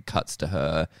camera, and then it cuts to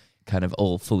her kind of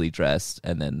all fully dressed,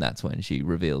 and then that's when she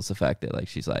reveals the fact that like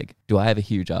she's like, do I have a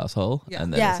huge asshole? Yeah.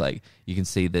 And then it's like you can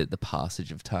see the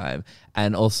passage of time.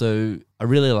 And also I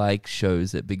really like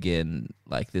shows that begin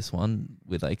like this one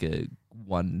with like a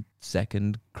 1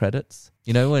 second credits,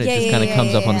 you know, when it just kind of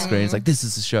comes up on the screen. It's like, this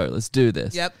is the show, let's do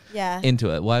this. Yep. Yeah.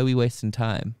 Into it. Why are we wasting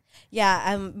time?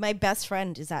 Yeah, my best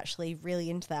friend is actually really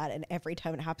into that, and every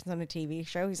time it happens on a TV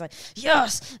show, he's like,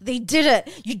 yes, they did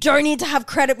it. You don't need to have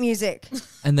credit music.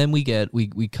 And then we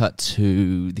cut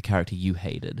to the character you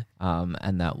hated,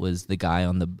 and that was the guy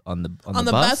on the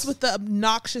bus with the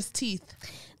obnoxious teeth.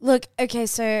 Look, okay,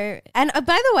 so, and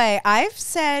by the way, I've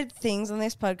said things on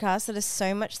this podcast that are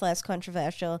so much less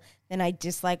controversial than I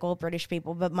dislike all British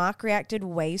people, but Mark reacted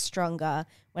way stronger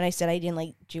when I said I didn't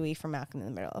like Dewey from Malcolm in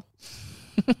the Middle.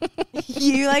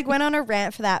 You like went on a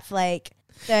rant for that for like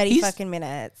 30 fucking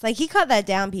minutes. Like, he cut that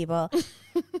down, people.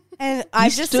 And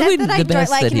I've just said that I don't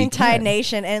like an entire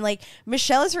nation, and like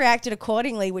Michelle has reacted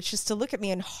accordingly, which is to look at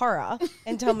me in horror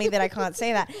and tell me that I can't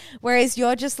say that. Whereas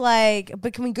you're just like,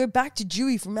 but can we go back to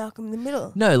Dewey from Malcolm in the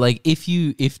Middle? No, like if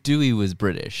Dewey was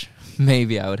British,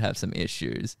 maybe I would have some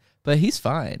issues. But he's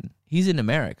fine. He's in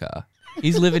America.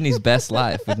 He's living his best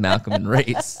life with Malcolm and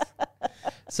Reese.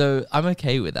 So I'm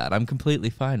okay with that. I'm completely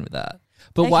fine with that.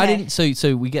 But why didn't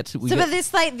so we get to but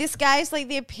this guy's like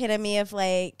the epitome of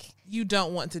like, you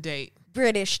don't want to date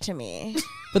British to me.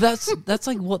 But that's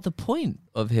like what the point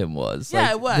of him was.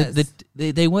 Yeah, like, it was.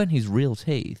 They weren't his real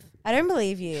teeth. I don't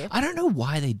believe you. I don't know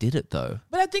why they did it though.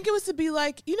 But I think it was to be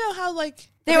like, you know how like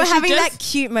they were having that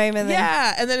cute moment.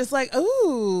 Yeah, and then it's like,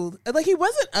 ooh, like he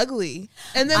wasn't ugly,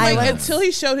 and then like until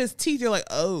he showed his teeth, you're like,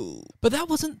 oh. But that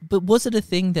wasn't. But was it a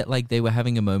thing that like they were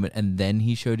having a moment and then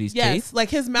he showed his teeth?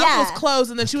 Like his mouth was closed,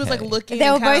 and then she was like looking.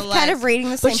 They were both like, kind of reading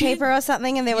the same paper or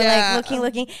something, and they were like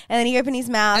looking, and then he opened his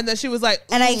mouth, and then she was like,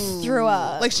 ooh. and I threw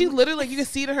up. Like she literally, like you could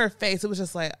see it in her face. It was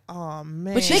just like, oh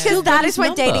man. But because that is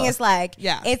what dating is like.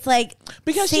 Yeah, it's like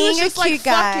because seeing she was just a cute like,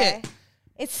 guy. fuck it.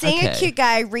 It's seeing a cute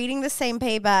guy reading the same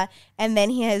paper, and then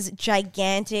he has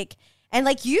gigantic, and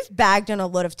like you've bagged on a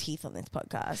lot of teeth on this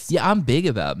podcast. Yeah, I'm big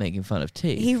about making fun of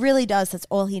teeth. He really does. That's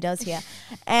all he does here.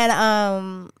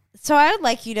 And so I would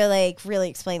like you to like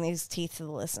really explain these teeth to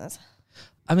the listeners.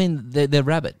 I mean, they're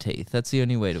rabbit teeth. That's the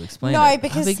only way to explain it. No,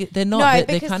 because they're not.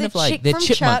 They're kind of like they're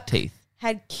chipmunk teeth.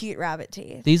 Had cute rabbit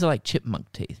teeth. These are like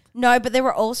chipmunk teeth. No, but they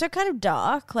were also kind of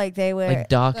dark. Like they were like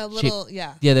dark.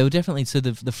 Yeah, they were definitely. So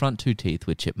the front two teeth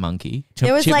were chipmunky.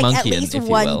 There was like at least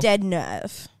one dead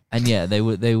nerve. And yeah, they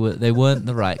weren't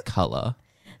the right color.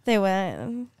 They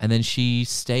weren't. And then she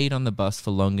stayed on the bus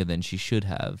for longer than she should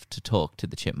have to talk to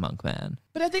the chipmunk man.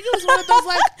 But I think it was one of those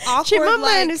like awkward, Chipmunk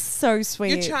like, Man is so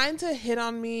sweet. you're trying to hit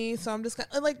on me, so I'm just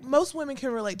gonna, like, most women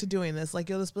can relate to doing this. Like,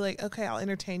 you'll just be like, okay, I'll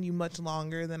entertain you much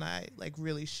longer than I like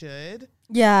really should.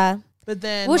 Yeah. But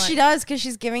then, Well, like, she does because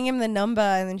she's giving him the number,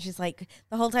 and then she's like,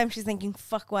 the whole time she's thinking,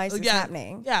 "Fuck, why is this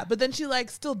happening?" Yeah, but then she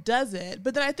like still does it.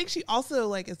 But then I think she also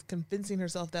like is convincing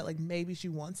herself that like maybe she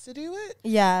wants to do it,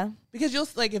 Yeah. because you'll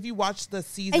like if you watch the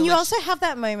season, And you like, also have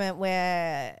that moment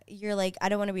where you're like, I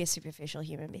don't want to be a superficial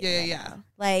human being. Yeah, right yeah. now.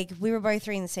 Like, we were both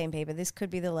reading the same paper. This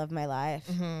could be the love of my life.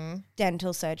 Mm-hmm.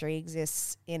 Dental surgery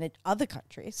exists in other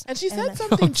countries. And she said Oh,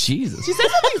 something. Jesus. She said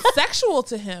something sexual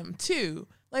to him too.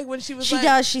 Like when she was She like,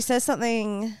 does. She says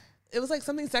something. it was like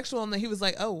something sexual, and then he was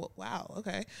like, "Oh wow,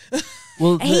 okay."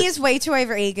 Well, He is way too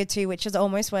overeager too, which is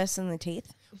almost worse than the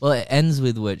teeth. well, it ends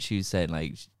with what she was saying.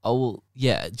 Like, oh, well,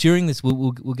 yeah. During this,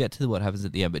 we'll get to what happens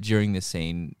at the end. But during this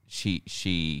scene,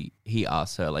 he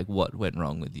asked her like, "What went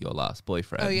wrong with your last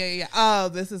boyfriend?" Oh yeah. Oh,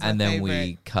 this is. And my then favorite.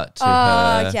 we cut to Oh,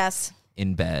 her yes.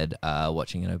 in bed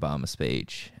watching an Obama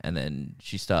speech, and then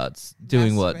she starts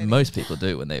doing what Masturbating. most people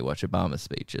do when they watch Obama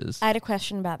speeches. I had a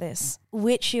question about this.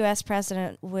 Which US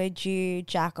president would you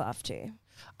jack off to?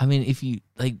 I mean, if you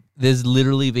like, there's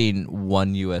literally been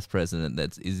one U.S. president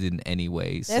that is in any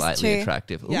way There's slightly two.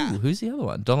 attractive. Ooh, Yeah. who's the other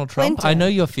one? Donald Trump. Clinton. I know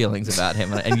your feelings about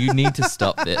him, and you need to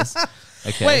stop this.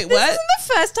 Okay. Wait, This what? isn't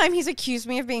the first time he's accused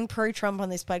me of being pro-Trump on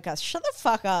this podcast. Shut the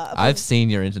fuck up. I've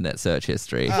seen your internet search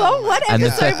history. Well, what And the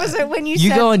episode fa- was it when you You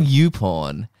said go on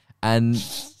YouPorn, and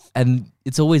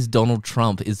it's always Donald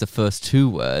Trump is the first two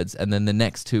words, and then the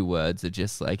next two words are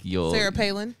just like your Sarah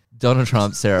Palin. Donald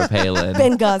Trump, Sarah Palin,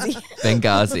 Benghazi?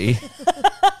 Benghazi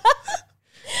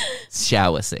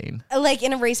shower scene. Like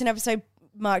in a recent episode,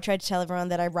 Mark tried to tell everyone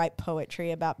that I write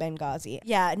poetry about Benghazi.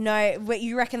 Yeah, no, what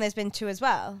you reckon there's been two as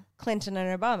well? Clinton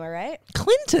and Obama, right?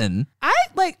 Clinton. I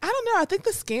don't know. I think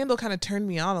the scandal kind of turned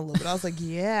me on a little bit. I was like,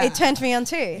 yeah. It turned me on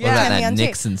too. What about that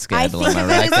Nixon scandal? Am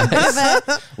I right,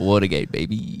 guys? Watergate,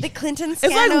 baby. The Clinton It's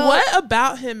like, scandal. what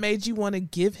about him made you want to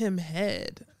give him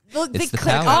head? Look, It's the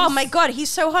Clinton. powers. Oh my god, he's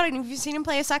so hot. And have you seen him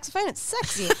play a saxophone? It's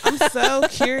sexy. I'm so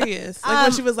curious. Like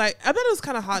when she was like, I bet it was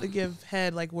kind of hot to give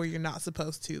head like where you're not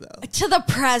supposed to though. To the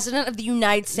president of the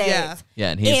United States. Yeah.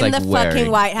 Yeah, and he's in like the wearing,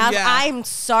 fucking White House. Yeah. I'm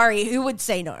sorry. Who would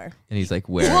say no? and he's like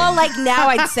wearing. Well, like now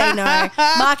I'd say no.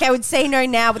 Mark, I would say no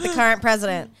now with the current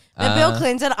president. But Bill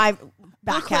Clinton, I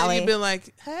back Clinton, alley. you'd be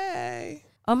like, hey.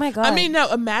 Oh my god. I mean,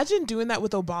 no, imagine doing that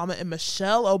with Obama and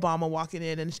Michelle Obama walking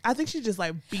in, and I think she just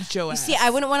like beat your ass. see,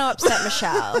 I wouldn't want to upset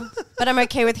Michelle, but I'm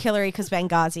okay with Hillary because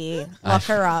Benghazi. Lock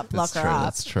her up. Lock That's her true. up.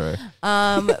 That's true.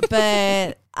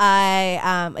 But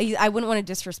I wouldn't want to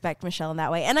disrespect Michelle in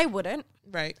that way, and I wouldn't.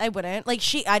 Right. I wouldn't. Like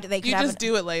they could You have. just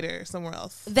do it later somewhere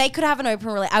else. They could have an open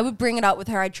relationship. I would bring it up with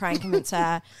her. I'd try and convince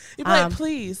her. You'd be like,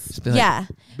 please. Be like, Yeah,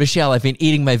 Michelle, I've been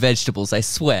eating my vegetables. I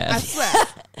swear. I swear.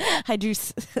 I do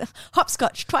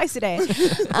hopscotch twice a day.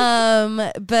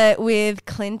 But with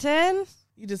Clinton,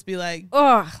 You just be like,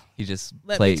 oh, He just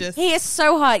let played. me just. he is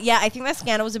so hot. Yeah, I think that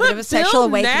scandal was a bit But of a sexual Bill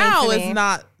awakening now for me. is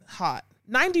not hot.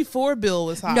 94 Bill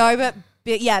was hot. No, but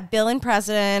yeah, Bill and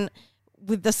President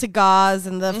with the cigars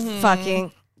and the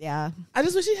fucking yeah. I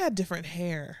just wish he had different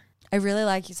hair. I really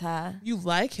like his hair. You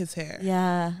like his hair.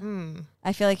 Yeah,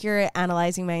 I feel like you're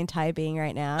analyzing my entire being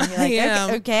right now. You're like, I am.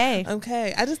 okay.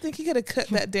 Okay. I just think he could have cut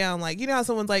that down. Like, you know how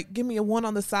someone's like, give me a one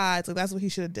on the sides. Like, that's what he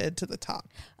should have did to the top.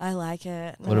 I like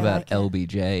it. What I about like it.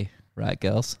 LBJ? Right,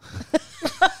 girls?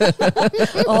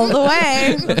 all the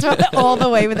way? That's what all the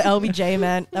way with LBJ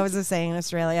meant. That was a saying in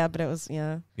Australia, but it was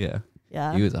Yeah. yeah.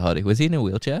 He was a hottie. Was he in a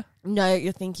wheelchair? No,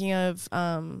 you're thinking of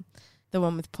the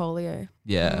one with polio.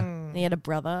 Yeah. And he had a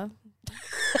brother.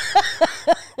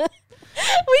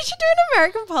 We should do an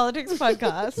American politics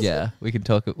podcast. Yeah. We can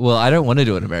talk. Well, I don't want to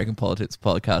do an American politics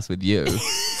podcast with you.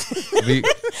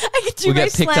 I could do We'll my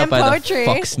get picked slam up by poetry. the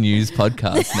Fox News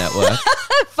podcast network.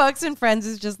 Fox and Friends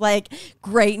is just like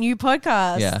great new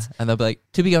podcast. Yeah. And they'll be like,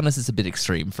 to be honest, it's a bit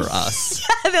extreme for us.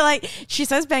 They're like, she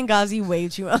says Benghazi way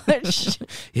too much.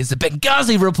 Here's the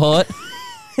Benghazi report.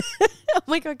 Oh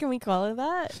my god, can we call it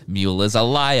that? Mueller's a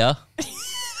liar.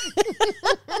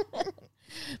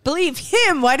 Believe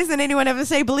him. Why doesn't anyone ever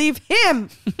say believe him?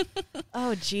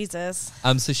 Oh Jesus.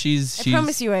 So she's I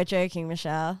promise you weren't joking,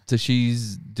 Michelle. So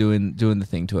she's doing the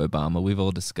thing to Obama. We've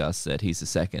all discussed that he's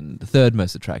the third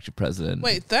most attractive president.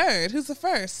 Wait, third? Who's the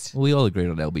first? Well, we all agreed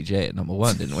on LBJ at number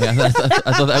one, didn't we? I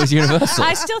thought that was universal.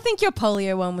 I still think your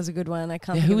polio one was a good one. I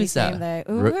can't Yeah, think who of is his name that?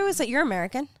 though. Who is it? You're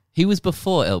American. He was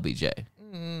before LBJ.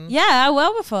 Yeah,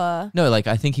 well before. No, like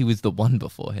I think he was the one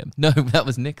before him. No, that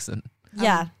was Nixon.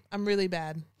 Yeah. I'm really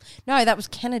bad. No, that was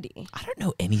Kennedy. I don't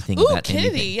know anything Ooh, about Kennedy.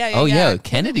 anything. Yeah, oh, yeah.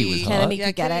 Kennedy was hot. Kennedy Yeah,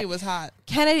 could get Kennedy it. was hot.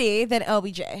 Kennedy, then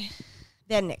LBJ,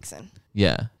 then Nixon.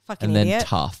 Yeah. Fucking and then idiot.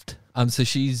 Taft. So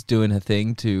she's doing her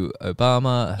thing to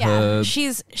Obama. Yeah, Herb.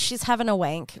 she's having a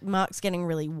wank. Mark's getting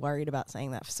really worried about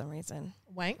saying that for some reason.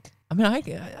 Wank. I mean,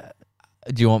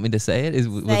 do you want me to say it?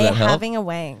 Would Say that help? having a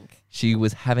wank. She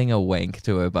was having a wank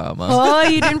to Obama. Oh,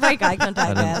 you didn't break eye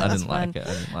contact there. I That's didn't like fun. it.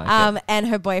 I didn't like it. And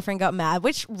her boyfriend got mad,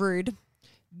 which rude.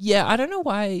 Yeah, I don't know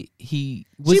why he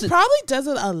was. She probably does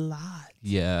it a lot.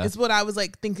 Yeah. It's what I was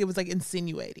like. Think it was like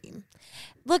insinuating.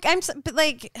 Look, but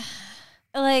like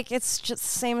it's just the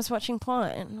same as watching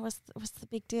porn. What's the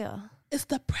big deal? It's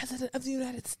the president of the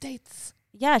United States.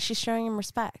 Yeah, she's showing him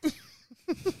respect.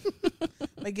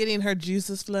 Like getting her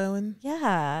juices flowing.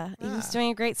 Yeah, he was doing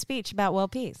a great speech about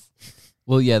world peace.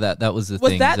 Well, yeah, that was the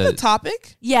Was thing. that the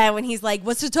topic? Yeah, when he's like,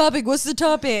 "What's the topic? What's the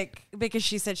topic?" Because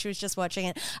she said she was just watching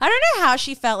it. I don't know how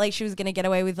she felt like she was going to get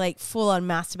away with like full on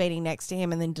masturbating next to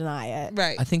him and then deny it.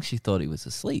 Right. I think she thought he was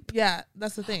asleep. Yeah,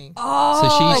 that's the thing.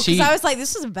 Oh, So she because I was like,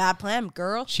 "This is a bad plan,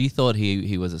 girl." She thought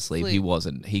he was asleep. He Sleep.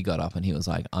 wasn't. He got up and he was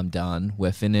like, "I'm done.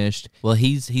 We're finished." Well,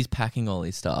 he's packing all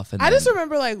his stuff. And I then- just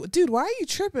remember like, dude, why are you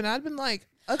tripping? I'd been like,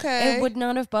 okay, It would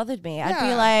not have bothered me. I'd be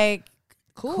Yeah. like,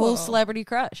 cool. "Cool celebrity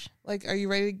crush." Like, are you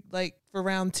ready like for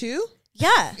round 2?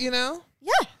 Yeah, You know,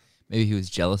 yeah. maybe he was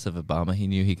jealous of Obama. He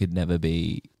knew he could never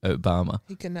be Obama.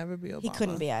 he could never be Obama. He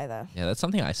couldn't be either. Yeah, that's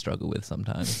something I struggle with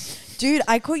sometimes. Dude,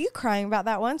 I caught you crying about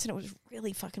that once, and it was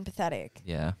really fucking pathetic.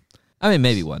 Yeah, I mean,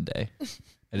 maybe one day.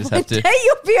 I just One have to. day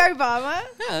you'll be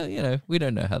Obama. We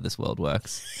don't know how this world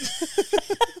works.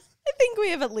 I think we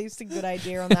have at least a good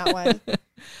idea on that one.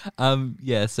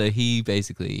 Yeah, so he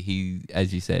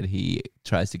as you said, he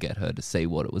tries to get her to say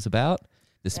what it was about.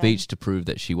 The speech to prove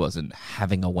that she wasn't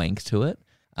having a wank to it.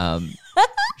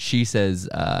 She says,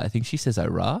 I think she says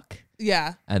Iraq.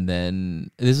 Yeah. And then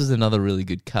this was another really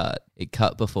good cut. It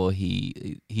cut before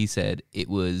he said it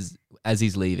was, as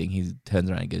he's leaving, he turns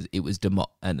around and goes, it was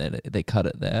and then they cut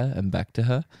it there and back to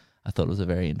her. I thought it was a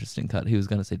very interesting cut. He was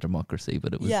going to say democracy,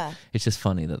 but it was. Yeah. It's just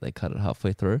funny that they cut it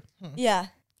halfway through. Yeah.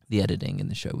 The editing in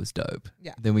the show was dope.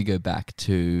 Yeah. Then we go back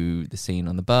to the scene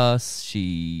on the bus.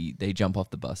 They jump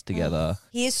off the bus together.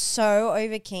 He is so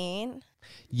over Keen.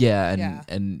 Yeah,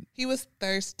 and He was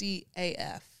thirsty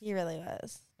AF. He really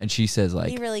was. and she says like,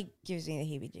 He really gives me the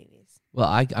heebie-jeebies. well,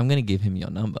 I'm going to give him your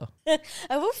number.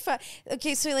 I will.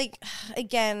 Okay, so like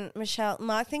again, Michelle,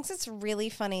 Mark thinks it's really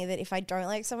funny that if I don't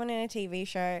like someone in a TV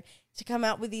show, to come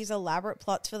out with these elaborate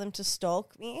plots for them to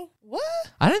stalk me. What?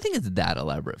 I don't think it's that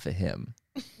elaborate for him.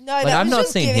 No, Like, that I'm was not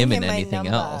just seeing giving him in my anything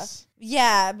number. else.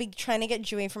 Yeah, be trying to get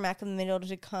Dewey from Malcolm in the Middle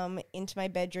to come into my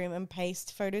bedroom and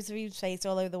paste photos of his face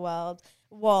all over the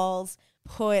walls,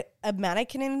 put a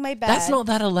mannequin in my bed. That's not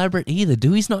that elaborate either.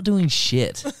 Dewey's not doing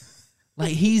shit.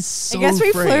 Like, he's so I guess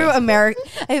we free. flew America.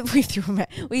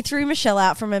 We threw Michelle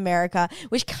out from America,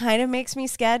 which kind of makes me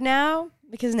scared now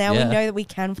because now Yeah. we know that we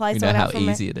can fly We know someone how out from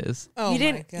easy it is. Oh you my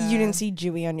didn't. God. You didn't see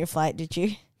Dewey on your flight, did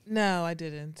you? No, I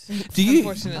didn't. Do you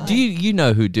Unfortunately. you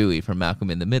know who Dewey from Malcolm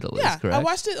in the Middle Yeah, is, correct? I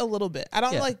watched it a little bit. I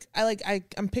don't Yeah.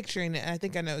 I'm picturing it. And I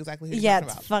think I know exactly who you're Yeah,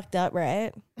 talking it's about. fucked up,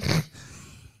 right?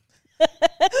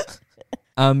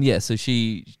 Yeah, so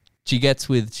she gets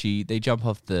with they jump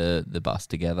off the bus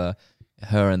together.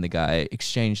 Her and the guy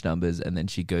exchange numbers, and then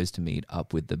she goes to meet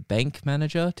up with the bank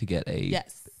manager to get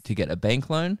a bank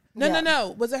loan. No, Yeah.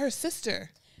 no. Was it her sister?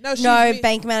 No, she No,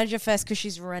 bank manager first because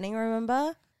she's running.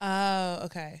 Remember? Oh,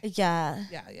 okay. Yeah.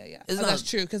 Yeah. It's Oh, that's not-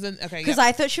 true. Because then, okay. Because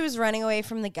I thought she was running away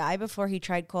from the guy before he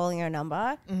tried calling her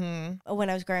number. Mm-hmm. When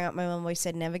I was growing up, my mom always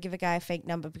said, never give a guy a fake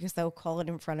number because they'll call it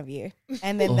in front of you.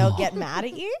 And then they'll get mad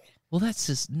at you. Well, that's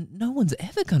just no one's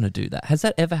ever gonna do that. Has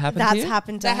that ever happened to That's you?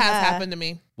 happened to That her. has happened to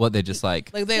me. What, they're just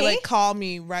like, Like they See? like call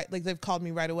me right. Like they've called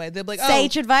me right away. They're like, oh,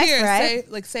 Sage advice, here,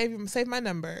 right? save my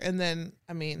number, and then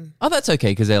I mean, oh, that's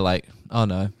okay, because they're like, oh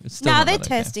no, it's still Now not they're that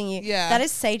okay. testing you. Yeah. That is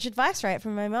sage advice, right,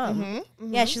 from my mom.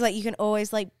 Mm-hmm. Yeah, she's like, you can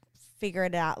always like figure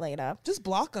it out later. just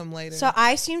block them later. So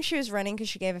I assumed she was running because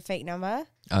she gave a fake number.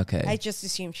 Okay. I just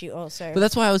assumed she also. But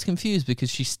that's why I was confused, because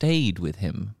she stayed with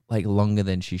him like longer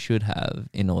than she should have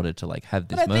in order to like have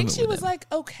this but I moment think she with was him. like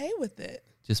okay with it.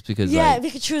 Just because yeah, like,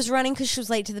 because she was running because she was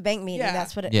late to the bank meeting. Yeah.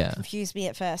 That's what it Yeah. confused me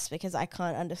at first because I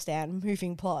can't understand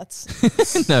moving plots.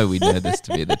 no, we know this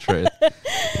to be the truth.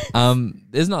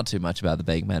 There's not too much about the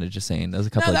bank manager scene. There's a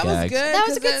couple No, of that was gags. good. That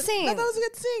was a 'cause good scene. That was a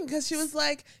good scene because she was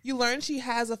like, you learn she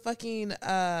has a fucking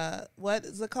what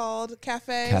is it called?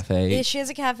 Cafe. Cafe. Yeah, she has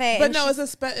a cafe. But and no, she-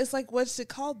 it's it's like what's it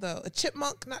called though? A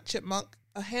chipmunk, not chipmunk.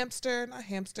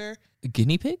 A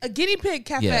guinea pig? A guinea pig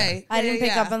cafe. Yeah. I didn't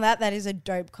pick up on that. That is a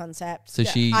dope concept. So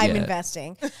she, I'm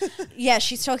investing. Yeah,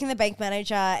 she's talking to the bank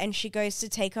manager and she goes to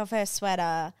take off her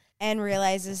sweater and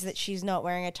realizes that she's not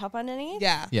wearing a top underneath.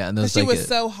 Yeah. Yeah, and because she was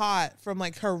so hot from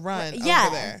like her run over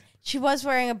there. She was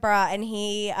wearing a bra, and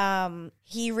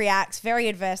he reacts very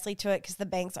adversely to it because the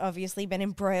bank's obviously been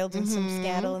embroiled in some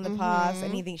scandal in the past,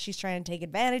 and he thinks she's trying to take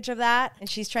advantage of that, and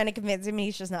she's trying to convince him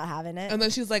he's just not having it. And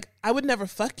then she's like, "I would never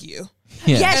fuck you."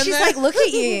 Yeah, And she's then- like, "Look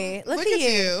at you, look at you."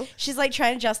 you. She's like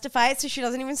trying to justify it, so she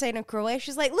doesn't even say it in a cruel way.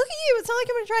 She's like, "Look at you, it's not like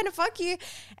I've been trying to fuck you."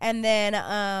 And then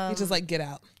He's just like, "Get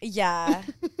out." yeah,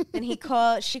 and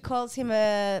she calls him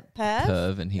a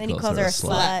perv, and he then calls her a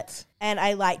slut. And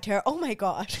I liked her. Oh my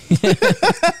God.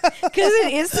 Because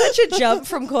it is such a jump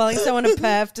from calling someone a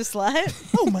perv to slut.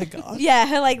 Oh my God. Yeah,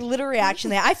 her like little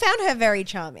reaction there. I found her very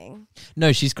charming.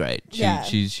 No, she's great. Yeah.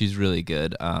 She's really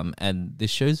good. And this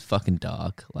show's fucking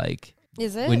dark. Like,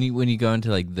 Is it? when you go into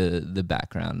like the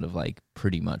background of like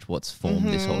pretty much what's formed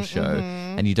this whole show,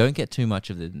 and you don't get too much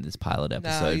of it in this pilot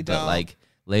episode, you but don't. like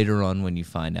later on when you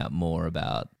find out more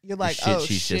about You're like, the shit "Oh,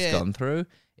 she's shit." just gone through,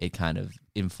 it kind of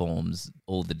informs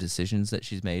all the decisions that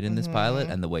she's made in this pilot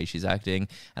and the way she's acting.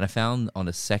 And I found on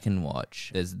a second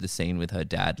watch, there's the scene with her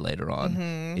dad later on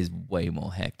is way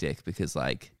more hectic because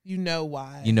like You know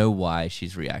why? you know why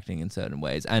she's reacting in certain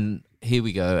ways. And here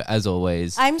we go, as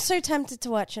always. I'm so tempted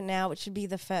to watch it now, which would be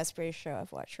the first British show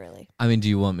I've watched, really. I mean, do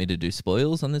you want me to do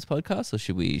spoils on this podcast, or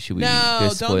should we go No,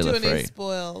 don't spoiler do any free?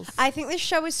 spoils. I think this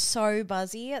show is so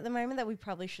buzzy at the moment that we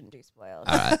probably shouldn't do spoilers.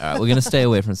 All right. We're gonna stay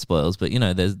away from spoils, but you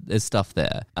know, there's stuff there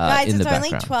Guys, in it's the only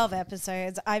background. 12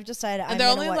 episodes. I've decided I'm And they're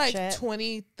going to only watch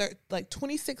like it.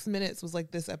 26 minutes was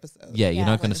like this episode. Yeah, you're Yeah.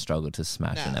 not gonna struggle to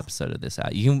smash an No. episode of this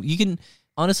out. You can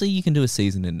honestly, you can do a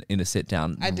season in a sit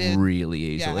down I did. really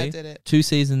Yeah, easily. I did it. 2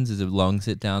 seasons is a long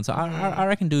sit down, so I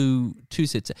reckon do 2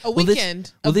 sits. A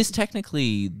weekend. This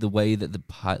technically the way that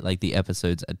the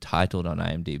episodes are titled on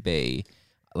IMDb,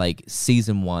 like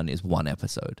season 1 is 1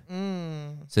 episode.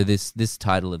 So this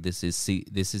title of this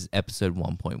is episode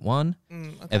 1.1.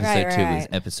 Episode Right, 2 is right.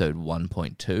 episode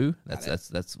 1.2.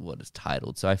 That's what it's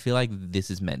titled. So I feel like this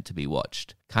is meant to be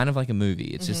watched kind of like a movie.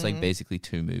 It's just like basically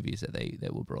 2 movies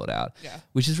that were brought out, Yeah.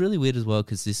 which is really weird as well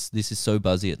because this is so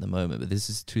buzzy at the moment. But this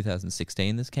is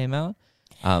 2016. This came out.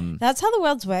 That's how the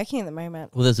world's working at the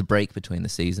moment. Well, there's a break between the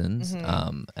seasons,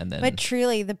 and then But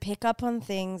truly, the pickup on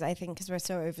things, I think, because we're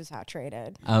so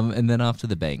oversaturated. and then after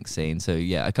the bank scene, so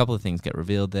yeah, a couple of things get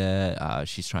revealed there.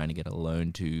 She's trying to get a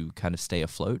loan to kind of stay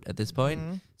afloat at this point.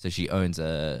 So she owns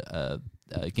a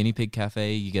guinea pig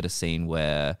cafe. You get a scene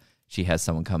where she has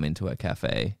someone come into her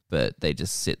cafe, but they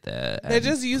just sit there. They're and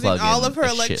just using plug all in of her a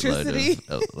shitload electricity.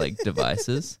 of like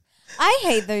devices. I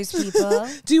hate those people.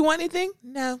 Do you want anything?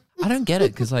 No. I don't get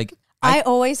it because like I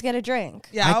always get a drink.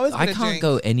 Yeah, I always I get a can't drink.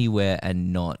 go anywhere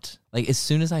and not like as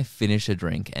soon as I finish a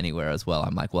drink anywhere as well,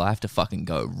 I'm like, well, I have to fucking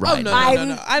go Oh right no, now.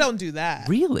 no. I don't do that.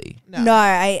 Really? No,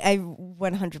 I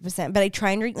 100%. But I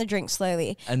try and drink the drink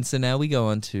slowly. And so now we go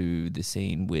on to the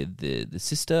scene with the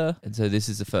sister. And so this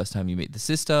is the first time you meet the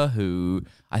sister, who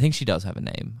I think she does have a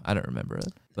name. I don't remember it.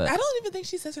 But I don't even think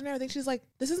she says her name. I think she's like,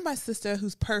 "This is my sister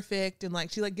who's perfect," and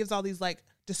like she like gives all these like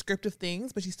descriptive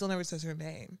things, but she still never says her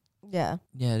name. Yeah.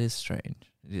 yeah, it is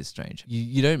strange. It is strange.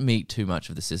 You don't meet too much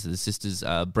of the sister. The sister's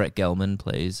Brett Gelman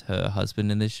plays her husband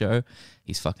in this show.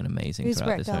 He's fucking amazing. Who's throughout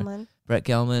Brett this show. Gelman? Brett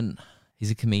Gelman. He's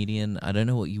a comedian. I don't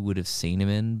know what you would have seen him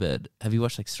in, but have you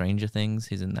watched like Stranger Things?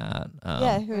 He's in that.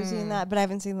 Yeah, who is he in that? But I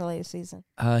haven't seen the latest season.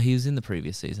 He was in the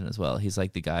previous season as well. He's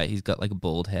like the guy. He's got like a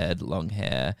bald head, long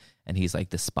hair, and he's like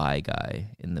the spy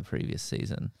guy in the previous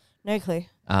season. No clue.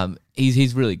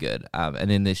 He's really good.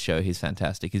 And in this show, he's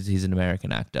fantastic. He's an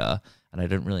American actor, and I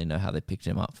don't really know how they picked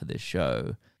him up for this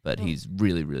show, but he's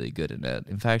really, really good in it.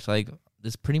 In fact, like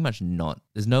there's pretty much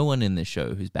there's no one in this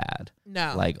show who's bad.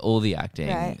 No, Like all the acting,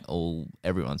 Right.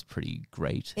 everyone's pretty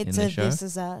great It's in a this show. This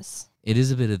Is Us. It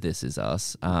is a bit of This Is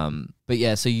Us. But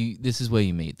yeah, so this is where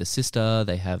you meet the sister.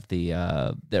 They have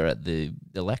they're at the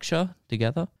lecture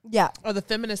together. Yeah. or the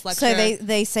feminist lecture. So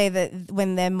they say that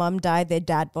when their mum died, their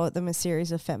dad bought them a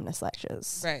series of feminist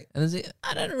lectures. right. And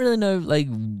I don't really know, like,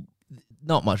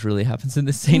 not much really happens in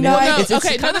this scene. No, No, It's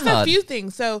okay, no, kind there's of hard. a few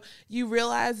things. So you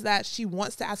realize that she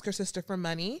wants to ask her sister for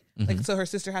money. Mm-hmm. Like, so her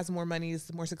sister has more money,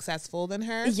 is more successful than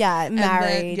her. Yeah, And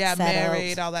married, then, settled.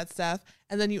 married, all that stuff.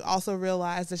 And then you also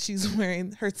realize that she's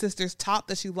wearing her sister's top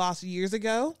that she lost years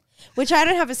ago. Which I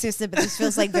don't have a sister, but this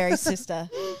feels like very sister.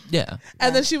 Yeah.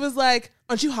 And then she was like,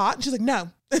 "Aren't you hot?" And she's like,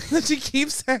 "No." then she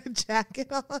keeps her jacket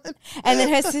on. And then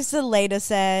her sister later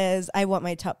says, I want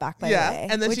my top back, by the way.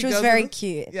 And then which she was goes very in-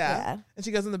 cute. Yeah. And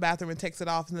she goes in the bathroom and takes it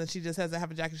off, and then she just has to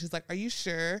have a jacket. She's like, are you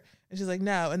sure? And she's like,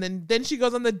 no. And then she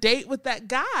goes on the date with that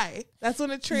guy. That's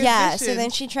when it transitions. Yeah, so then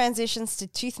she transitions to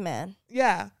Tooth Man.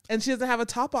 Yeah. And she doesn't have a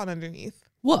top on underneath.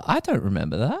 What? I don't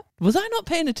remember that. Was I not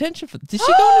paying attention? Did she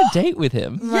go on a date with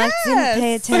him? Mark didn't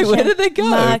pay Yes. attention. Wait, where did they go?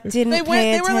 Mark didn't They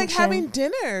pay were like attention. having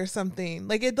dinner or something.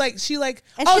 Like it like she like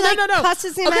And she, like,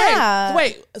 cusses him out.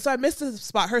 Wait, so I missed the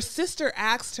spot. Her sister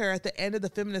asked her at the end of the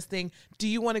feminist thing, do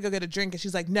you want to go get a drink? And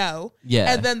she's like, no.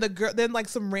 Yeah. And then the girl then like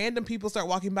some random people start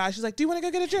walking by. She's like, do you want to go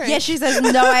get a drink? Yeah, she says,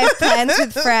 no, I have plans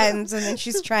with friends. And then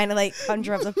she's trying to like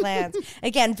conjure up the plans.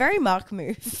 Again, very Mark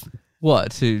move.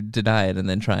 What? To deny it and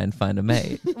then try and find a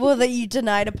mate? Well, that you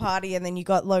denied a party and then you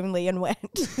got lonely and went.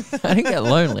 I didn't get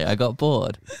lonely. I got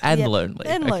bored and Yeah, lonely.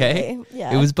 and Okay. lonely,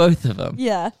 yeah. It was both of them.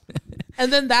 Yeah.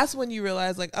 And then that's when you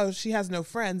realize like, oh, she has no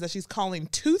friends, that she's calling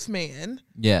Tooth Man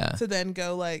Yeah. to then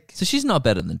go like, So she's not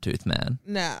better than Tooth Man.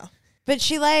 no. But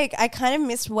she like, I kind of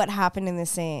missed what happened in the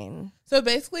scene. So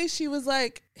basically she was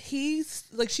like, she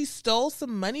stole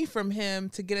some money from him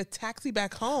to get a taxi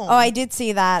back home. Oh, I did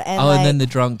see that. And And then the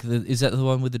drunk, is that the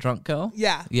one with the drunk girl?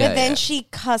 Yeah. Yeah. but then yeah. she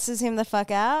cusses him the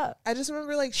fuck out. I just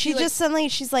remember like She like, just suddenly,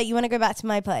 she's like, you want to go back to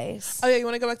my place? oh yeah, you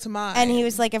want to go back to mine? And he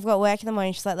was like, I've got work in the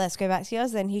morning. She's like, let's go back to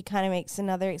yours. Then he kind of makes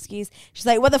another excuse. She's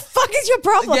like, what the fuck is your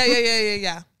problem?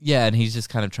 yeah. Yeah, and he's just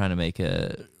kind of trying to make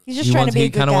a. He's just trying to be a He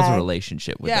good kind of wants a guy.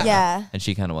 relationship with Yeah. her. Yeah. And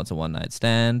she kind of wants a one night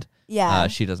stand. Yeah.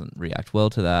 She doesn't react well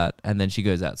to that. And then she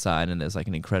goes outside and there's like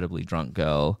an incredibly drunk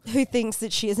girl. Who thinks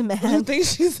that she is a I man? think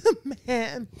she's a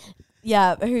man.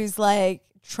 Yeah, who's like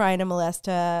trying to molest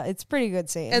her. It's a pretty good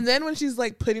scene. And then when she's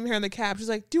like putting her in the cab, she's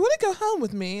like, do you want to go home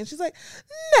with me? And she's like,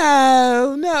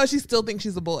 no. She still thinks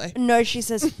she's a boy. no, she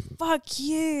says, fuck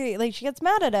you. Like, she gets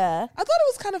mad at her. I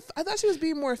thought she was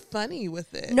being more funny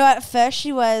with it. No, at first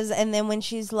she was. And then when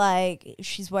she's like,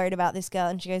 she's worried about this girl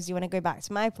and she goes, do you want to go back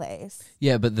to my place?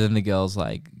 Yeah, but then the girl's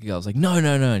like, no.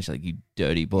 And she's like, you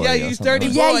dirty boy. Yeah, or you something dirty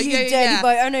like boy. Yeah, Boy, you yeah, dirty yeah.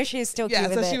 boy. Oh, no, she was still Yeah, cute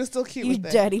with so it. she was still cute You with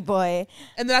it. dirty boy.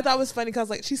 And then I thought it was funny because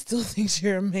like, she still thinks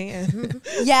you're a man.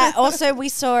 Yeah, also we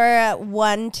saw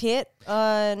one tit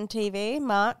on TV,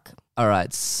 Mark. All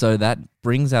right, so that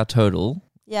brings our total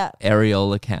Yeah,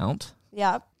 areola count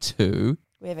yeah. to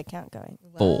We have a count going.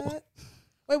 4. What?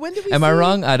 Wait, when did we Am I see-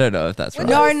 wrong? I don't know if that's right.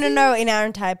 No, in our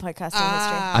entire podcasting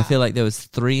Ah. I feel like there was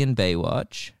 3 in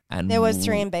Baywatch. And There was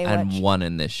 3 in Baywatch. And 1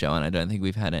 in this show, and I don't think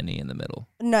we've had any in the middle.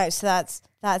 history. No, so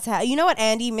that's how. You know what,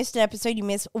 Andy? You missed an episode. You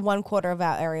missed 1/4 of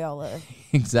our areola.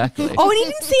 Exactly. Oh, and he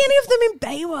didn't see any of them in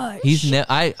Baywatch. He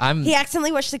He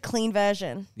accidentally watched the clean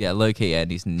version. yeah, low key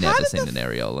Andy's never did seen an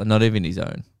areola, not even his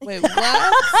own. Wait,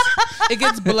 what? It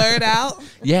gets blurred out.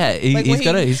 Yeah, Like when he's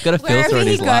got a filter Wherever in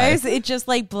he his goes, life. it just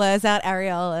like blurs out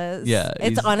areolas. Yeah, it's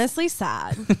he's- honestly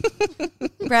sad.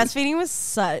 Breastfeeding was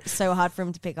so hard for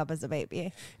him to pick up as a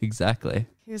baby. Exactly.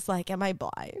 He was like, "Am I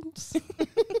blind?"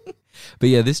 But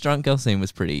yeah, this drunk girl scene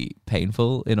was pretty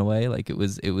painful in a way. Like it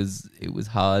was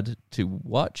hard to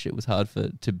watch. It was hard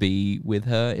to be with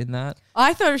her in that.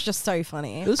 I thought it was just so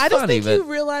funny. It was I just funny, think but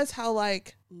you realize how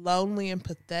like lonely and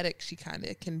pathetic she kind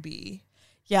of can be.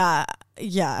 Yeah.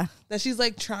 That she's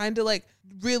like trying to like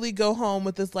really go home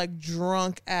with this like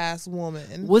drunk ass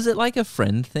woman. was it like a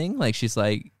friend thing? Like she's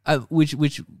like,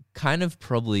 which kind of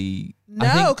probably I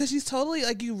No, think- because she's totally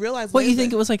like you realize. What you later-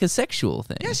 think it was like a sexual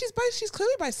thing? Yeah, she's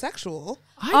clearly bisexual.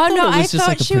 I Oh no, it was I just thought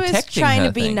like a she was protecting trying her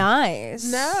to be thing. nice.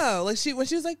 No, like when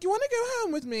she was like, "You want to go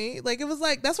home with me?" Like it was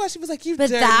like that's why she was like, "You." But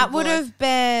dirty that boy." would have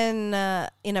been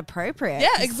inappropriate.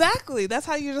 Yeah, exactly. That's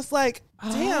how you're just like,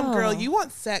 damn, girl, Oh. you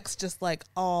want sex just like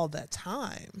all the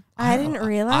time. I didn't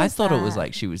realize. I thought it was that.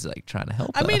 like she was like trying to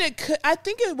help. I her. mean, it could. I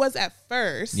think it was at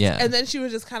first. Yeah. And then she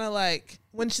was just kind of like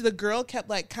when the girl kept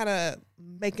like kind of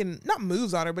making not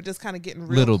moves on her, but just kind of getting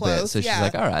real little close. bit. So yeah. she's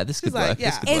like, all right, this She's could like, work. This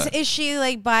yeah. could Is work. is she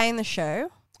like buying the show?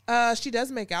 She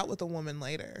does make out with a woman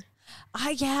later.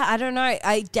 Yeah, I don't know.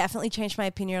 I definitely changed my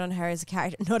opinion on her as a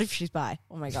character. Not if she's bi.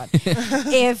 Oh my god.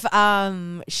 If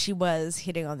she was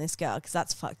hitting on this girl, because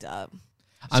that's fucked up.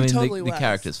 I mean, totally the was.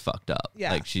 character's fucked up.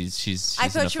 Yeah. Like she's I in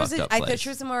a thought she was. fucked up I thought place. she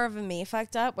was more of a me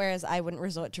fucked up, whereas I wouldn't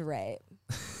resort to rape.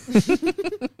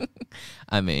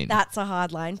 I mean, That's a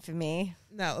hard line for me.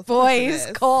 No, of course it Boys,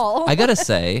 is. call. I gotta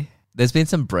say, there's been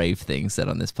some brave things said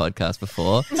on this podcast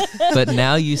before, but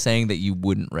now you saying that you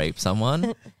wouldn't rape someone,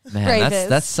 man, Bravest.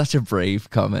 that's such a brave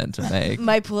comment to make.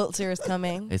 My Pulitzer is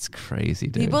coming. It's crazy,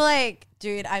 dude. People like,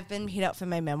 dude, I've been hit up for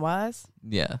my memoirs,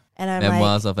 Yeah, and I'm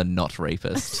memoirs of a not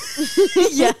rapist. like,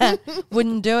 yeah,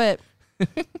 wouldn't do it.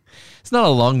 It's not a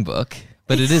long book,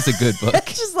 but it is a good book.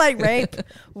 It's just like rape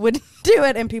wouldn't do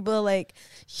it, and people are like,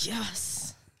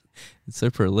 yes, It's so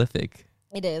prolific.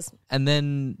 it is. And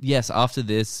then, yes, after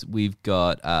this, we've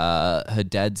got her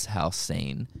dad's house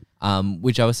scene,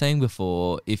 which I was saying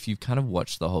before, if you've kind of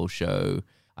watched the whole show,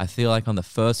 I feel like on the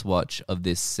first watch of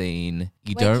this scene,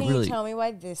 you don't can really... you tell me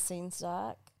why this scene's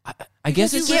dark? I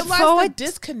guess you it's... Skip realize forward. the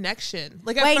disconnection.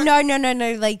 Like, at Wait, first-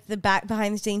 no. Like the back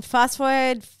behind the scenes. Fast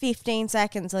forward 15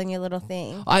 seconds on your little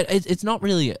thing. It's not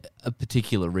really a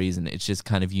particular reason. It's just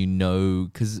kind of,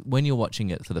 because when you're watching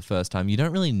it for the first time, you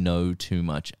don't really know too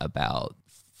much about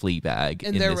Fleabag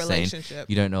in in their this scene. relationship.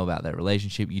 You don't know about their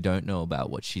relationship. You don't know about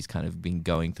what she's kind of been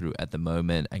going through at the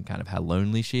moment and kind of how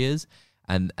lonely she is.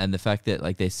 And the fact that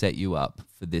like they set you up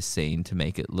for this scene to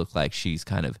make it look like she's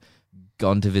kind of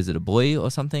gone to visit a boy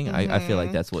or something. I feel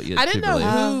like that's what you're I didn't to know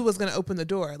believe. who was going to open the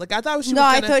door. Like, I thought she No, was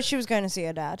I gonna, thought she was going to see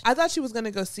her dad. I thought she was going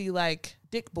to go see, like,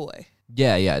 Dick Boy.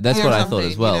 Yeah, that's Or what I thought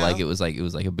something, as well. you know? Like it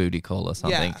was like a booty call or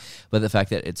something. Yeah. But the fact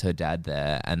that it's her dad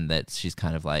there and that she's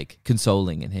kind of like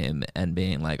consoling in him and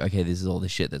being like, okay, this is all the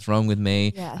shit that's wrong with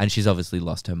me. Yeah. And she's obviously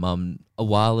lost her mum a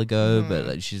while ago, but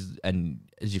like and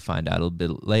as you find out a little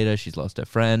bit later, she's lost her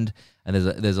friend, and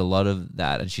there's a lot of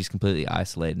that, and she's completely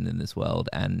isolated in this world.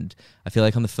 And I feel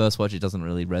like on the first watch, it doesn't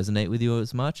really resonate with you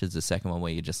as much as the second one,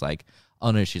 where you're just like, oh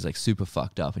no, she's like super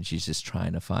fucked up, and she's just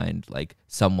trying to find like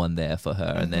someone there for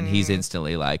her, and then he's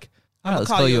instantly like, all right,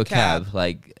 let's call you a cab.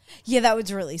 Like, Yeah, that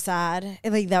was really sad.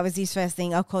 Like that was his first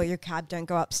thing. I'll call your cab. Don't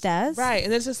go upstairs. Right.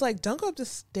 And it's just like, don't go up the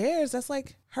stairs. That's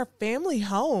like her family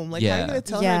home. Like, how are Yeah. you going to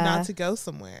tell Yeah. her not to go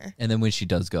somewhere? and then when she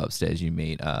does go upstairs, you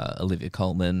meet Olivia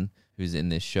Colman, who's in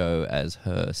this show as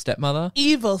her stepmother,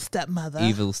 Evil stepmother.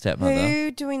 evil stepmother. Who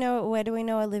do we know? Where do we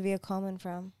know Olivia Colman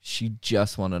from? She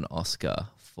just won an Oscar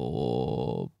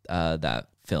for that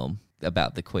film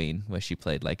about the Queen, where she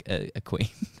played like a queen.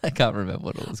 I can't remember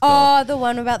what it was called. Oh, the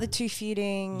one about the two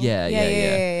feuding.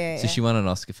 Yeah. So she won an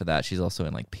Oscar for that. She's also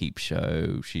in like Peep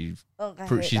Show. She's Oh, I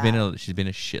hate been that. she's been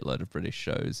a shitload of British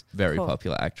shows. Very Cool.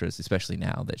 popular actress, especially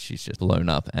now that she's just blown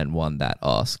up and won that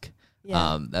Oscar.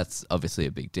 Yeah. That's obviously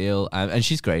a big deal, and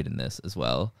she's great in this as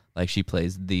well. Like she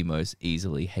plays the most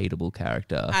easily hateable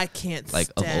character, I can't like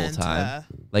of all stand time. her.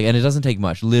 Like, and it doesn't take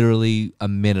much. Literally a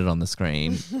minute on the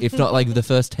screen, if not like the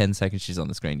first 10 seconds she's on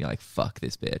the screen, you're like, "Fuck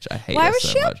this bitch! I hate Why her was so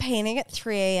she much." up painting at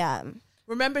 3 a.m.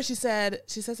 Remember, she said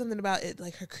something about it,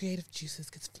 like her creative juices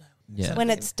gets flowing. Yeah. when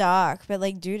it's dark? But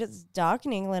like, dude, it's dark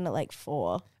in England at like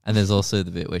 4. And there's also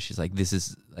the bit where she's like, "This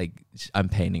is like I'm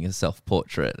painting a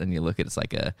self-portrait," and you look at it's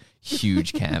like a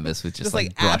huge canvas with just Just, like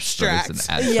like, brush strokes and abstracts.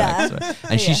 abstracts. Yeah.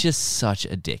 Right? And she's just such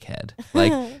a dickhead.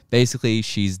 Like basically,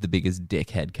 she's the biggest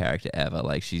dickhead character ever.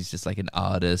 Like she's just like an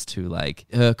artist who like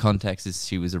her context is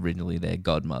she was originally their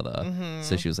godmother,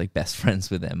 so she was like best friends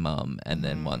with their mum, and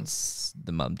then once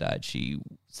the mum died, she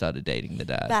started dating the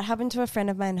dad. That happened to a friend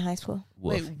of mine in high school.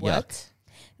 Woof. Wait, Yuck. what?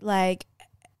 Like,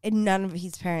 none of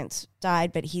his parents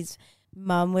died, but his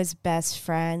mum was best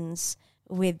friends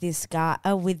with this guy,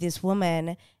 with this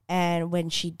woman. And when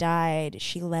she died,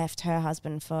 she left her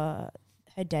husband for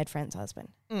her dead friend's husband.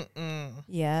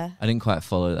 Yeah. I didn't quite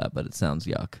follow that, but it sounds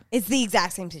yuck. It's the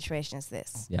exact same situation as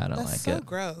this. Yeah, I don't That's like so it.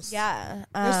 gross. Yeah.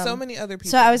 There's so many other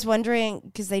people. So I was wondering,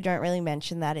 because they don't really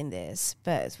mention that in this,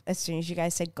 but as soon as you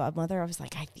guys said godmother, I was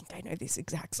like, I think I know this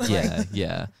exact story. Yeah.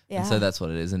 Yeah. And so that's what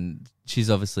it is. And she's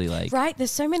obviously like, Right?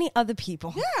 There's so many other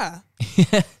people. Yeah.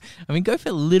 I mean, go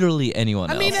for literally anyone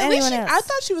I else. mean, at least Anyone I else.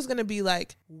 thought she was going to be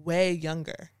like way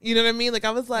younger. You know what I mean? Like,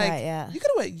 I was like, Right, yeah. you could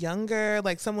have went younger,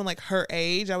 like someone like her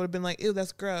age. I would have been like, ew,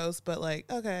 that's gross. But like,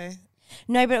 okay.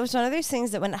 No, but it was one of those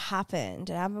things that when it happened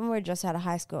when we were just out of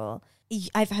high school,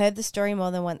 I've heard the story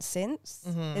more than once since.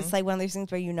 It's like one of those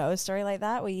things where you know a story like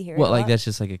that, where you hear it What, a like lot. that's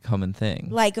just like a common thing?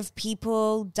 Like of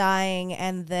people dying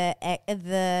and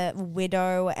the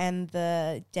widow and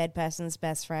the dead person's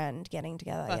best friend getting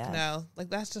together. Fuck yeah. no. Like,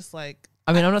 that's just like,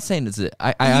 I mean, I'm not saying it's a,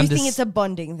 I You think it's a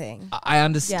bonding thing? I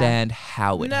understand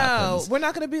how it no, happens. we're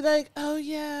not going to be like, oh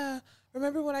yeah.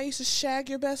 Remember when I used to shag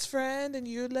your best friend and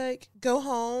you'd like go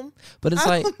home? But it's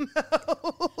like,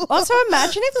 Also,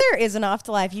 imagine if there is an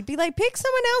afterlife. You'd be like, pick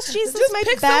someone else. Jesus, Just my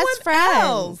pick best someone friend.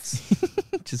 else.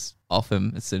 just off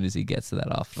him as soon as he gets to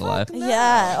that afterlife. No.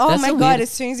 Yeah. Oh That's my a God. weird- As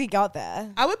soon as he got there.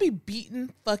 I would be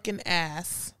beating fucking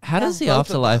ass. How does the both of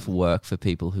afterlife work for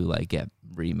people who like get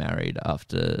remarried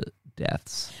after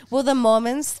deaths? Well, the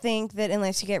Mormons think that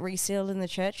unless you get resealed in the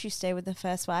church, you stay with the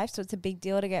first wife. So it's a big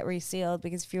deal to get resealed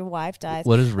because if your wife dies,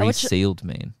 What does I watched- resealed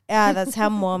mean? that's how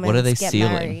Mormons they get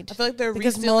sealing? married. I feel like they're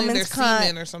Because resealing their Mormons can't-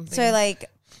 semen or something. So like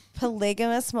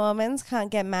polygamous Mormons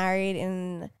can't get married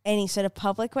in any sort of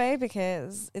public way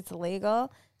because it's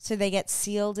illegal. So they get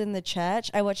sealed in the church.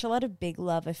 I watch a lot of Big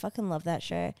Love. I fucking love that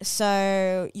show.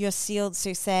 So you're sealed.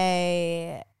 So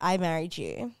say I married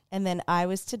you and then I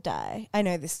was to die. I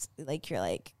know this, like, you're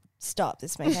like, stop,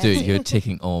 this makes sense. Dude, you're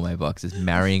ticking all my boxes.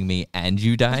 Marrying me and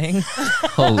you dying?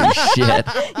 Holy shit.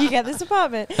 You get this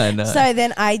apartment. I know. So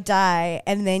then I die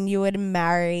and then you would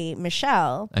marry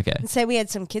Michelle. Okay. And say we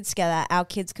had some kids together. Our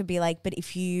kids could be like, but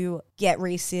if you get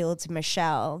resealed to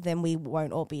Michelle, then we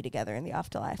won't all be together in the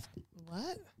afterlife.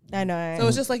 What? I know. So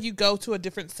it's just like you go to a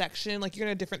different section, like you're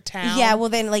in a different town. Yeah, well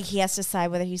then like he has to decide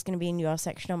whether he's going to be in your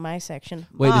section or my section.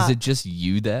 Wait, is Mark, it just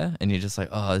you there? And you're just like,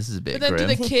 oh, this is a bit But then grim.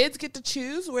 do the kids get to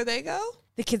choose where they go?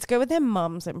 the kids go with their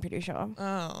mums, I'm pretty sure.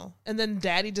 Oh. And then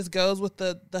daddy just goes with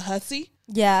the hussy?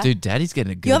 Yeah. Dude, daddy's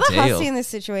getting a good You're the deal. hussy in this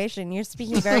situation. You're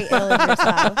speaking very ill of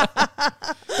yourself.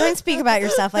 Don't speak about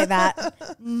yourself like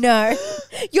that. No.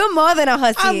 You're more than a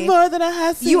hussy. I'm more than a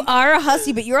hussy. You are a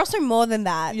hussy, but you're also more than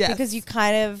that. Yes. Because you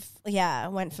kind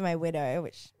of, went for my widow,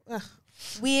 which Ugh.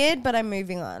 weird, but I'm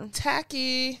moving on.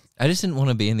 Tacky. I just didn't want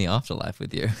to be in the afterlife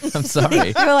with you. I'm sorry.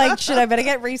 You're like, shit, I better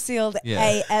get resealed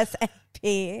Yeah. ASAP.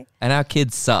 And our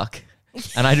kids suck.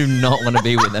 And I do not want to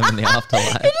be with them in the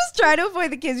afterlife. You're just trying to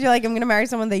avoid the kids. You're like, I'm going to marry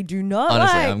someone they do not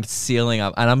Honestly, like. I'm sealing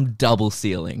up and I'm double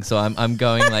sealing. So I'm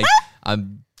going like,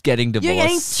 I'm getting divorced,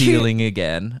 getting sealing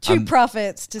again. Two I'm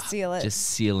profits to seal it. just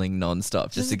sealing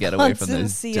nonstop just to Just get away from constant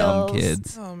those dumb seals.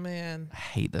 kids. Oh, man. I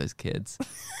hate those kids.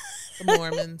 The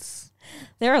Mormons.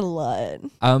 They're a lot.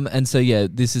 And so yeah,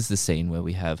 this is the scene where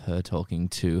we have her talking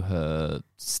to her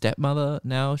stepmother.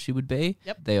 Now she would be.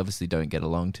 Yep. They obviously don't get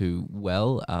along too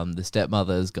well. The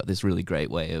stepmother's got this really great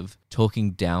way of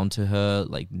talking down to her,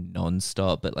 like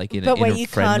nonstop, but like in But where a you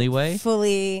friendly can't way.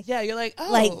 fully... Yeah, you're like,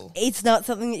 oh. Like, it's not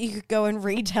something that you could go and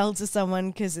retell to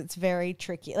someone because it's very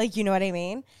tricky. Like, you know what I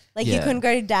mean? Like, you Yeah. couldn't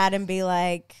go to dad and be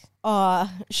like, oh,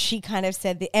 she kind of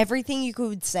said that everything you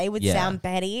could say would Yeah. sound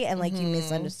petty and like you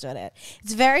misunderstood it.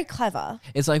 It's very clever.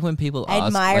 It's like when people I ask,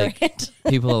 admire like, it.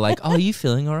 people are like, "Oh, are you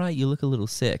feeling all right? You look a little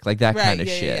sick," like that Right, kind of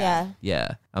yeah, shit. yeah. Yeah.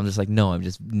 I'm just like, no, I'm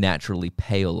just naturally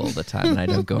pale all the time, and I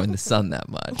don't go in the sun that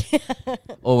much.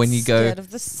 Or when you go, Scared of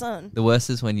the sun. the worst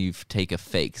is when you take a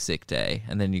fake sick day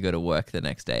and then you go to work the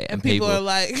next day, and people are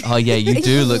like, "Oh yeah, you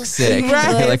do look sick." Right,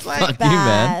 You're like, it's like "Fuck you,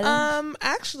 man.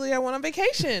 actually, I went on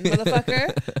vacation,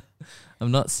 motherfucker.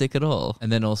 I'm not sick at all."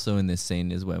 And then also in this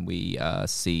scene is when we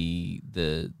see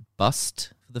the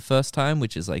bust for the first time,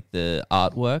 which is like the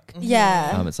artwork.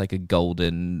 Yeah. It's like a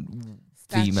golden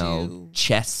Statue. female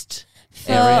chest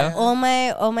For area. all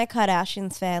my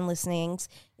Kardashians fan listenings,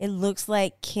 it looks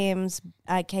like Kim's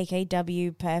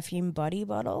KKW perfume body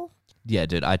bottle. Yeah,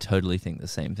 dude, I totally think the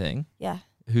same thing. Yeah.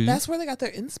 Who? That's where they got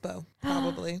their inspo,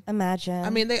 probably. Imagine. I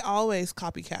mean, they always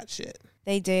copycat shit.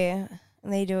 They do.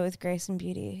 And they do it with grace and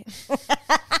beauty.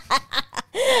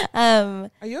 Are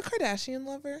you a Kardashian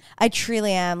lover? I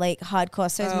truly am, like, hardcore.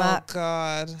 So is Oh, Mark.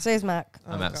 God. So is Mark.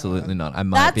 I'm Oh, absolutely God. not. I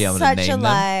might That's be able to such name a them.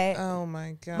 lie. Oh,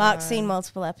 my God. Mark's seen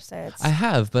multiple episodes. I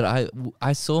have, but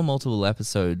I saw multiple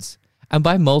episodes, and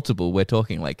by multiple, we're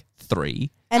talking like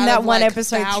 3. and out that of, one like,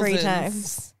 episode 3 thousands.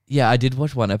 times. Yeah, I did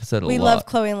watch one episode a We lot. love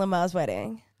Chloe and Lamar's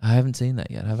wedding. I haven't seen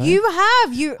that yet, have I? You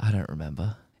have. You I don't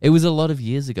remember. It was a lot of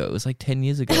years ago. It was like 10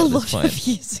 years ago a at this lot point. of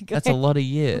years ago. That's a lot of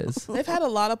years. They've had a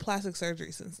lot of plastic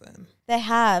surgery since then. They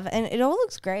have, and it all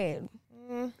looks great.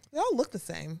 They all look the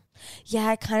same. Yeah,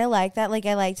 I kind of like that. Like,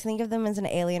 I like to think of them as an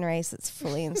alien race that's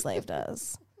fully enslaved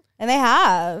us. And they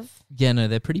have. Yeah, no,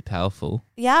 they're pretty powerful.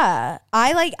 Yeah.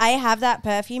 I have that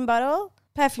perfume bottle.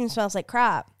 Perfume smells like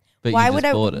crap. But Why you would just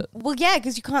I? bought it. Well, yeah,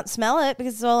 because you can't smell it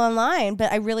because it's all online.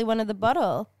 But I really wanted the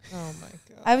bottle. Oh, my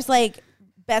God. I was like,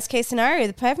 best case scenario,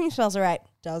 the perfume smells all right.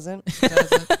 Doesn't.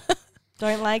 Doesn't,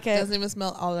 Don't like it. doesn't even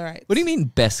smell all right. What do you mean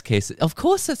best case? Of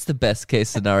course, that's the best case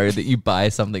scenario that you buy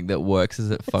something that works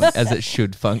as it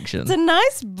should function. It's a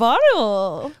nice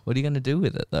bottle. What are you going to do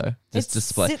with it though? Just It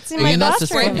display. sits in Oh, my you're not bathroom.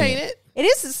 Spray displaying paint it. It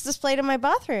is. It's displayed in my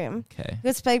bathroom. Okay.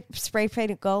 You could spray paint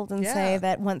it gold and say Yeah.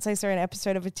 that once I saw an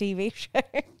episode of a TV show.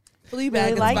 Fleabag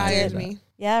Really liked inspired it. me.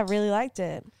 Yeah, I really liked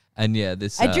it. And yeah,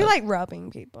 this. I do like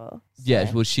robbing people. Yeah,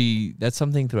 so. well, that's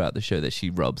something throughout the show that she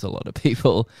robs a lot of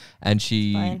people, and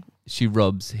Fine. she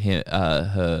robs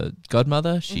her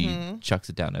godmother. She Mm-hmm. chucks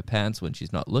it down her pants when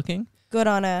she's not looking. Good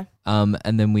on her. And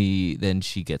then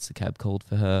she gets the cab called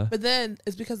for her. But then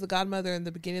it's because the godmother in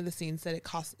the beginning of the scene said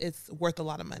it's worth a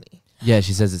lot of money. Yeah,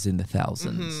 she says it's in the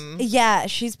thousands. Mm-hmm. Yeah,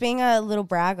 she's being a little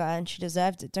bragger and she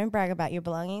deserved it. Don't brag about your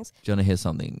belongings. Do you want to hear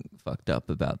something fucked up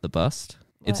about the bust?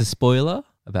 It's What? a spoiler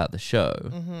about the show.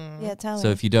 Yeah, tell me. So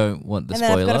if you don't want the and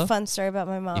then I've got spoiler, a fun story about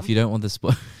my mom. if you don't want the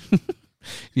spoiler,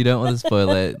 if you don't want the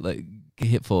spoiler, like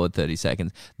hit forward 30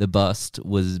 seconds. The bust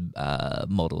was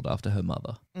modeled after her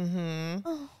mother.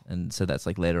 Mm-hmm. And so that's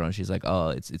like later on she's like, oh,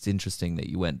 it's interesting that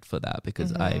you went for that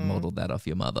because I modeled that off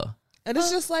your mother. And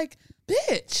it's just like,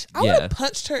 bitch, I would Yeah. have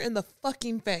punched her in the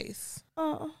fucking face.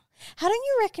 Oh. How don't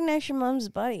you recognize your mom's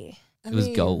body? It was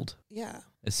gold. Yeah.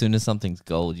 As soon as something's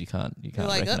gold, you can't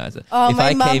like, recognize it. Oh, if my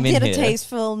I mum came in did a here,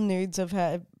 tasteful nudes of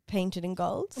her painted in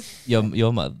gold.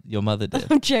 your mother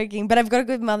did. I'm joking, but I've got a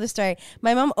good mother story.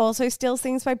 My mum also steals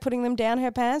things by putting them down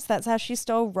her pants. That's how she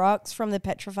stole rocks from the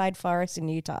petrified forest in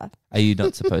Utah. Are you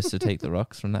not supposed to take the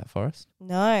rocks from that forest?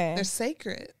 No. They're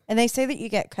sacred. And they say that you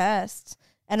get cursed.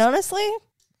 And honestly,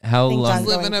 How Think long? I'm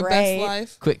going Living her great. best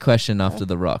life. Quick question after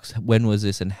the rocks. When was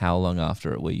this and how long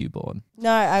after it were you born?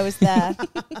 no, I was there.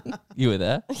 You were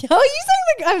there? Oh, you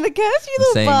saying I'm the cursed, you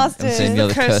little bastard. I'm saying you're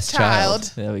the Cursed cursed child.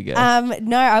 child. There we go.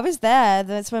 No, I was there.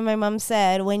 That's when my mum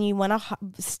said, when you want to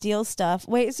steal stuff.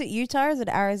 Wait, is it Utah or is it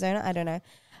Arizona? I don't know.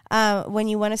 When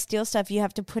you want to steal stuff, you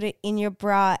have to put it in your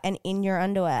bra and in your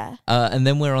underwear. And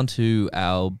then we're on to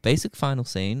our basic final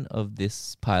scene of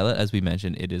this pilot. As we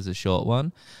mentioned, it is a short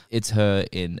one. It's her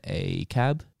in a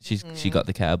cab. She got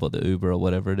the cab or the Uber or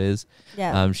whatever it is.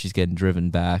 Yeah. She's getting driven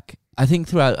back. I think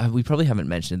throughout, we probably haven't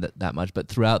mentioned that much, but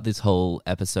throughout this whole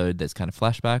episode, there's kind of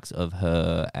flashbacks of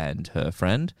her and her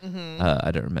friend. I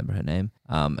don't remember her name.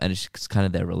 And it's kind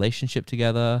of their relationship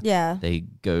together. Yeah. They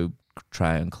go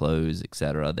try on clothes,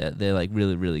 etc. They're like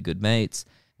really, really good mates.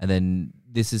 And then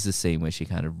this is the scene where she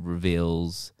kind of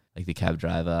reveals, like the cab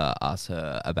driver asks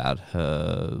her about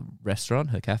her restaurant,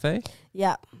 her cafe.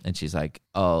 Yeah. And she's like,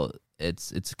 oh,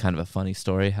 it's kind of a funny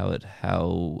story how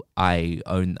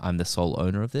I'm the sole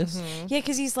owner of this. Yeah,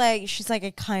 because she's like,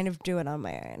 I kind of do it on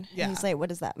my own. Yeah. And he's like, what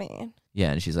does that mean?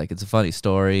 Yeah, and she's like, it's a funny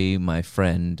story. My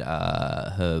friend,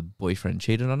 her boyfriend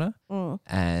cheated on her,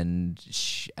 and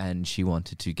she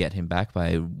wanted to get him back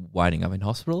by winding up in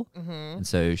hospital, and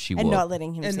so she And walked, not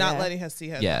letting him And see not her. letting her see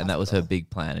her. in yeah, the and that was her hospital. big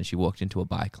plan. And she walked into a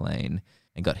bike lane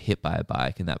and got hit by a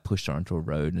bike, and that pushed her onto a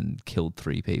road and killed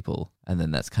 3 people. And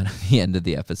then that's kind of the end of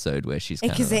the episode where she's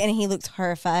kind of Because and he looks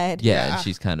horrified. yeah, and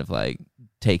she's kind of like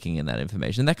taking in that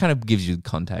information. That kind of gives you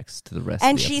context to the rest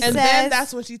And of the she episode. And then says-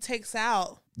 that's when she takes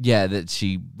out. Yeah, that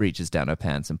she reaches down her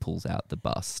pants and pulls out the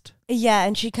bust. Yeah,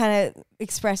 and she kind of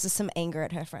expresses some anger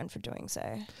at her friend for doing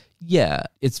so. Yeah,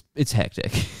 it's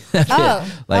hectic. Oh,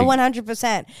 like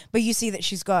 100%. But you see that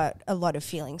she's got a lot of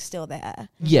feelings still there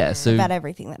yeah, so about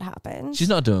everything that happened. she's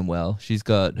not doing well. She's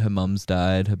got her mum's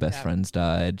died, her best Yeah. friend's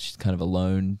died. She's kind of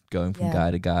alone, going from Yeah.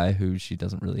 guy to guy who she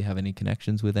doesn't really have any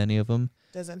connections with any of them.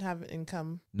 Doesn't have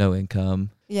income. No income.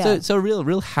 Yeah. So a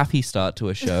real happy start to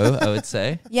a show, I would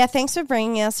say. Yeah, thanks for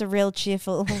bringing us a real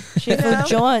cheerful know?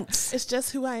 jaunt. It's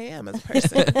just who I am as a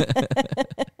person.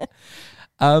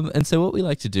 And so what we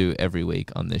like to do every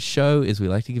week on this show is we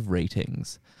like to give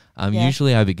ratings. Yeah.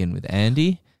 Usually I begin with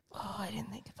Andy. Oh, I didn't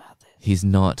think about this. He's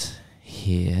not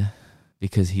here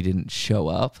because he didn't show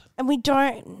up. And we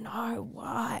don't know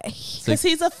why. So Because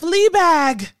he's a flea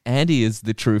bag. Andy is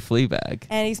the true Fleabag,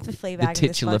 And he's the Fleabag. the of this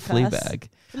titular podcast. Fleabag.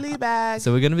 Flea bag.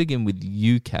 So we're going to begin with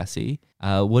you, Cassie.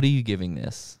 What are you giving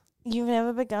this? You've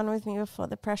never begun with me before.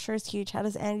 The pressure is huge. How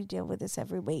does Andy deal with this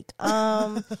every week?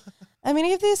 I'm going to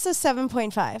give this a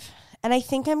 7.5. And I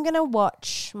think I'm going to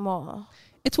watch more.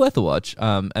 It's worth a watch.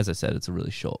 As I said, it's a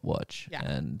really short watch, Yeah.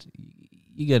 and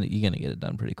you're gonna get it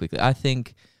done pretty quickly. I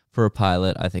think for a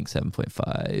pilot, I think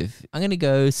 7.5. I'm gonna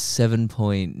go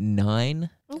 7.9.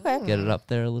 Okay. Get it up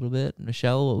there a little bit.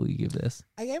 Michelle, what will you give this?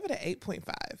 I gave it an 8.5.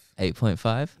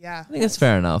 8.5. Yeah. I think that's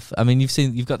fair enough. I mean,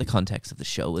 you've got the context of the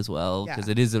show as well, because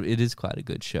Yeah. it is quite a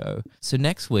good show. So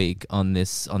next week on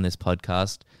this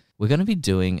podcast, we're going to be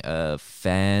doing a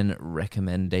fan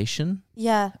recommendation.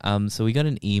 Yeah. So we got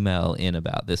an email in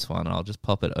about this one. I'll just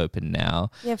pop it open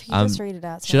now. Yeah, if you just read it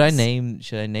out. Should I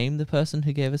name the person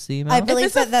who gave us the email? I If believe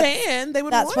it's a that's fan, they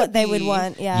would that's want what they would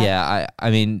want. Yeah. Yeah, I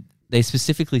mean, they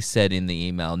specifically said in the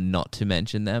email not to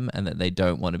mention them and that they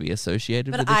don't want to be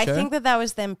associated But with the I show. think that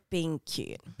was them being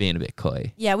cute. Being a bit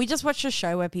coy. Yeah, we just watched a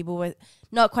show where people were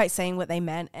not quite saying what they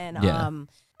meant. And Yeah.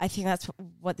 I think that's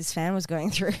what this fan was going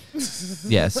through.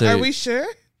 Yeah, so Are we sure?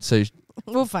 so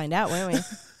We'll find out, won't we?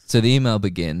 so the email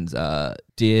begins,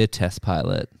 Dear Test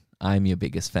Pilot, I'm your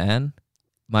biggest fan.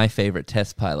 My favorite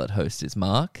test pilot host is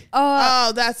Mark.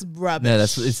 Oh, that's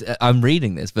rubbish. No, I'm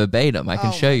reading this verbatim. I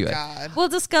can Oh show my you it. God. We'll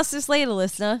discuss this later,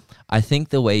 listener. I think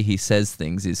the way he says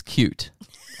things is cute.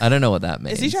 I don't know what that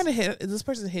means. Is he trying to hit? Is this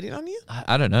person hitting on you?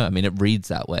 I don't know. I mean, it reads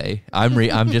that way.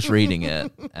 I'm just reading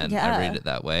it, and Yeah. I read it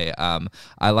that way.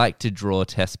 I like to draw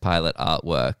test pilot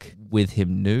artwork with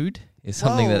him nude. Is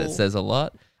something that it Whoa. says a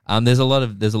lot. There's a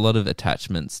lot of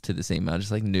attachments to this email,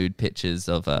 just like nude pictures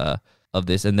of of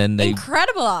this, and then they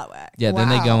Incredible artwork. then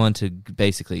they go Wow. on to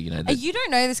basically, you know, You don't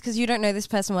know this because you don't know this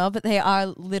person well, but they are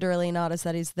literally an artist.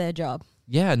 That is their job.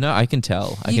 yeah, no, I can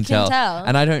tell. I You can can tell. tell.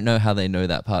 And I don't know how they know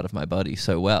that part of my body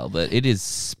so well, but it is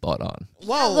spot on.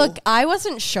 Whoa. Look, I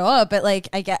wasn't sure, but like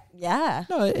I get, yeah.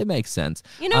 No, it makes sense.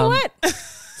 You know Um, what?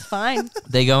 It's fine.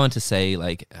 They go on to say,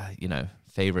 like, you know,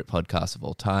 favorite podcast of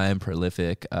all time,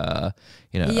 prolific,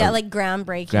 you know, Yeah, like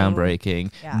groundbreaking.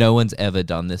 groundbreaking. Yeah. No one's ever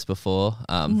done this before.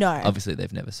 No. Obviously,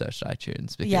 they've never searched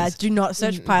iTunes because Yeah, do not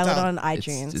search Pilot Don't. on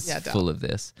iTunes. it's Yeah, don't. full of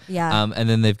this. Yeah. And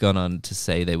then they've gone on to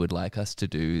say they would like us to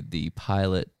do the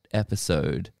pilot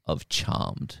episode of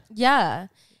Charmed. Yeah.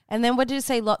 And then what did it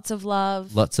say? Lots of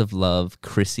love. Lots of love,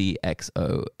 Chrissy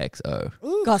XOXO.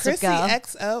 Ooh, Gossip Chrissy Girl.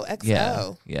 XOXO.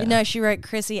 Yeah, yeah, No, she wrote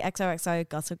Chrissy XOXO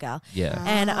Gossip Girl. yeah.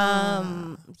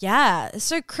 And yeah.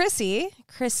 So Chrissy,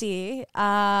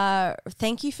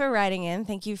 thank you for writing in.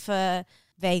 Thank you for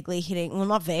vaguely hitting, well,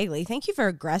 not vaguely. Thank you for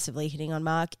aggressively hitting on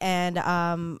Mark and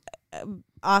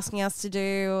asking us to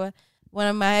do one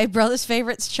of my brother's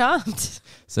favorites, Charmed.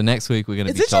 So next week we're going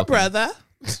to Is be it your talking. brother?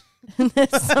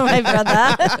 So my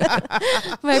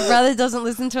brother doesn't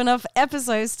listen to enough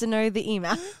episodes to know the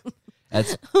email.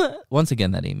 That's, once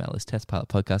again, that email is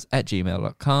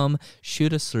testpilotpodcast@gmail.com.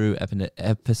 Shoot us through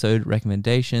episode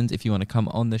recommendations. If you want to come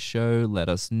on the show, let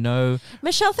us know.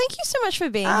 Michelle, thank you so much for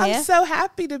being I'm here. so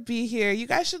happy to be here. You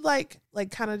guys should like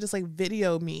kind of just like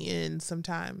video me in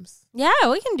sometimes. Yeah,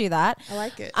 we can do that. I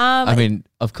like it. I mean,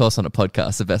 of course, on a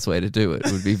podcast, the best way to do it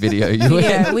would be video you in.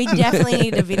 Yeah, we definitely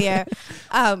need a video.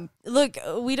 Look,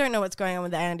 we don't know what's going on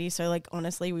with Andy, so like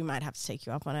honestly, we might have to take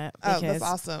you up on it. Oh, that's because-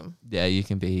 awesome. Yeah, you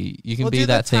can be We'll be do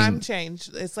that the time thing. change.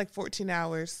 It's like 14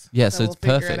 hours. Yeah, so we'll it's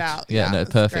figure perfect. It out. Yeah, no,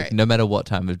 it's perfect. great. No matter what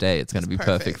time of day, it's going to be It's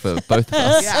perfect for both of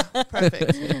us. Yeah,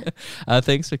 perfect.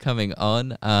 Thanks for coming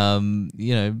on.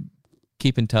 You know,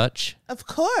 keep in touch. Of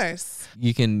course.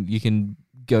 You can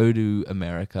go to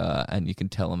America and you can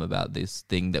tell them about this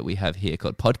thing that we have here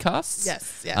called podcasts.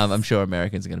 Yes, yes. I'm sure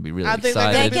Americans are going to be really I think they're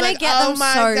excited. They're Be gonna like, get "Oh them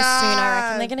my so soon. I God."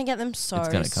 reckon they're gonna get them so It's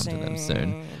going to come to them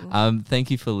soon.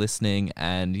 Thank you for listening,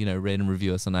 and you know, rate and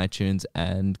review us on iTunes,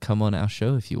 and come on our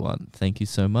show if you want. Thank you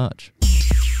so much.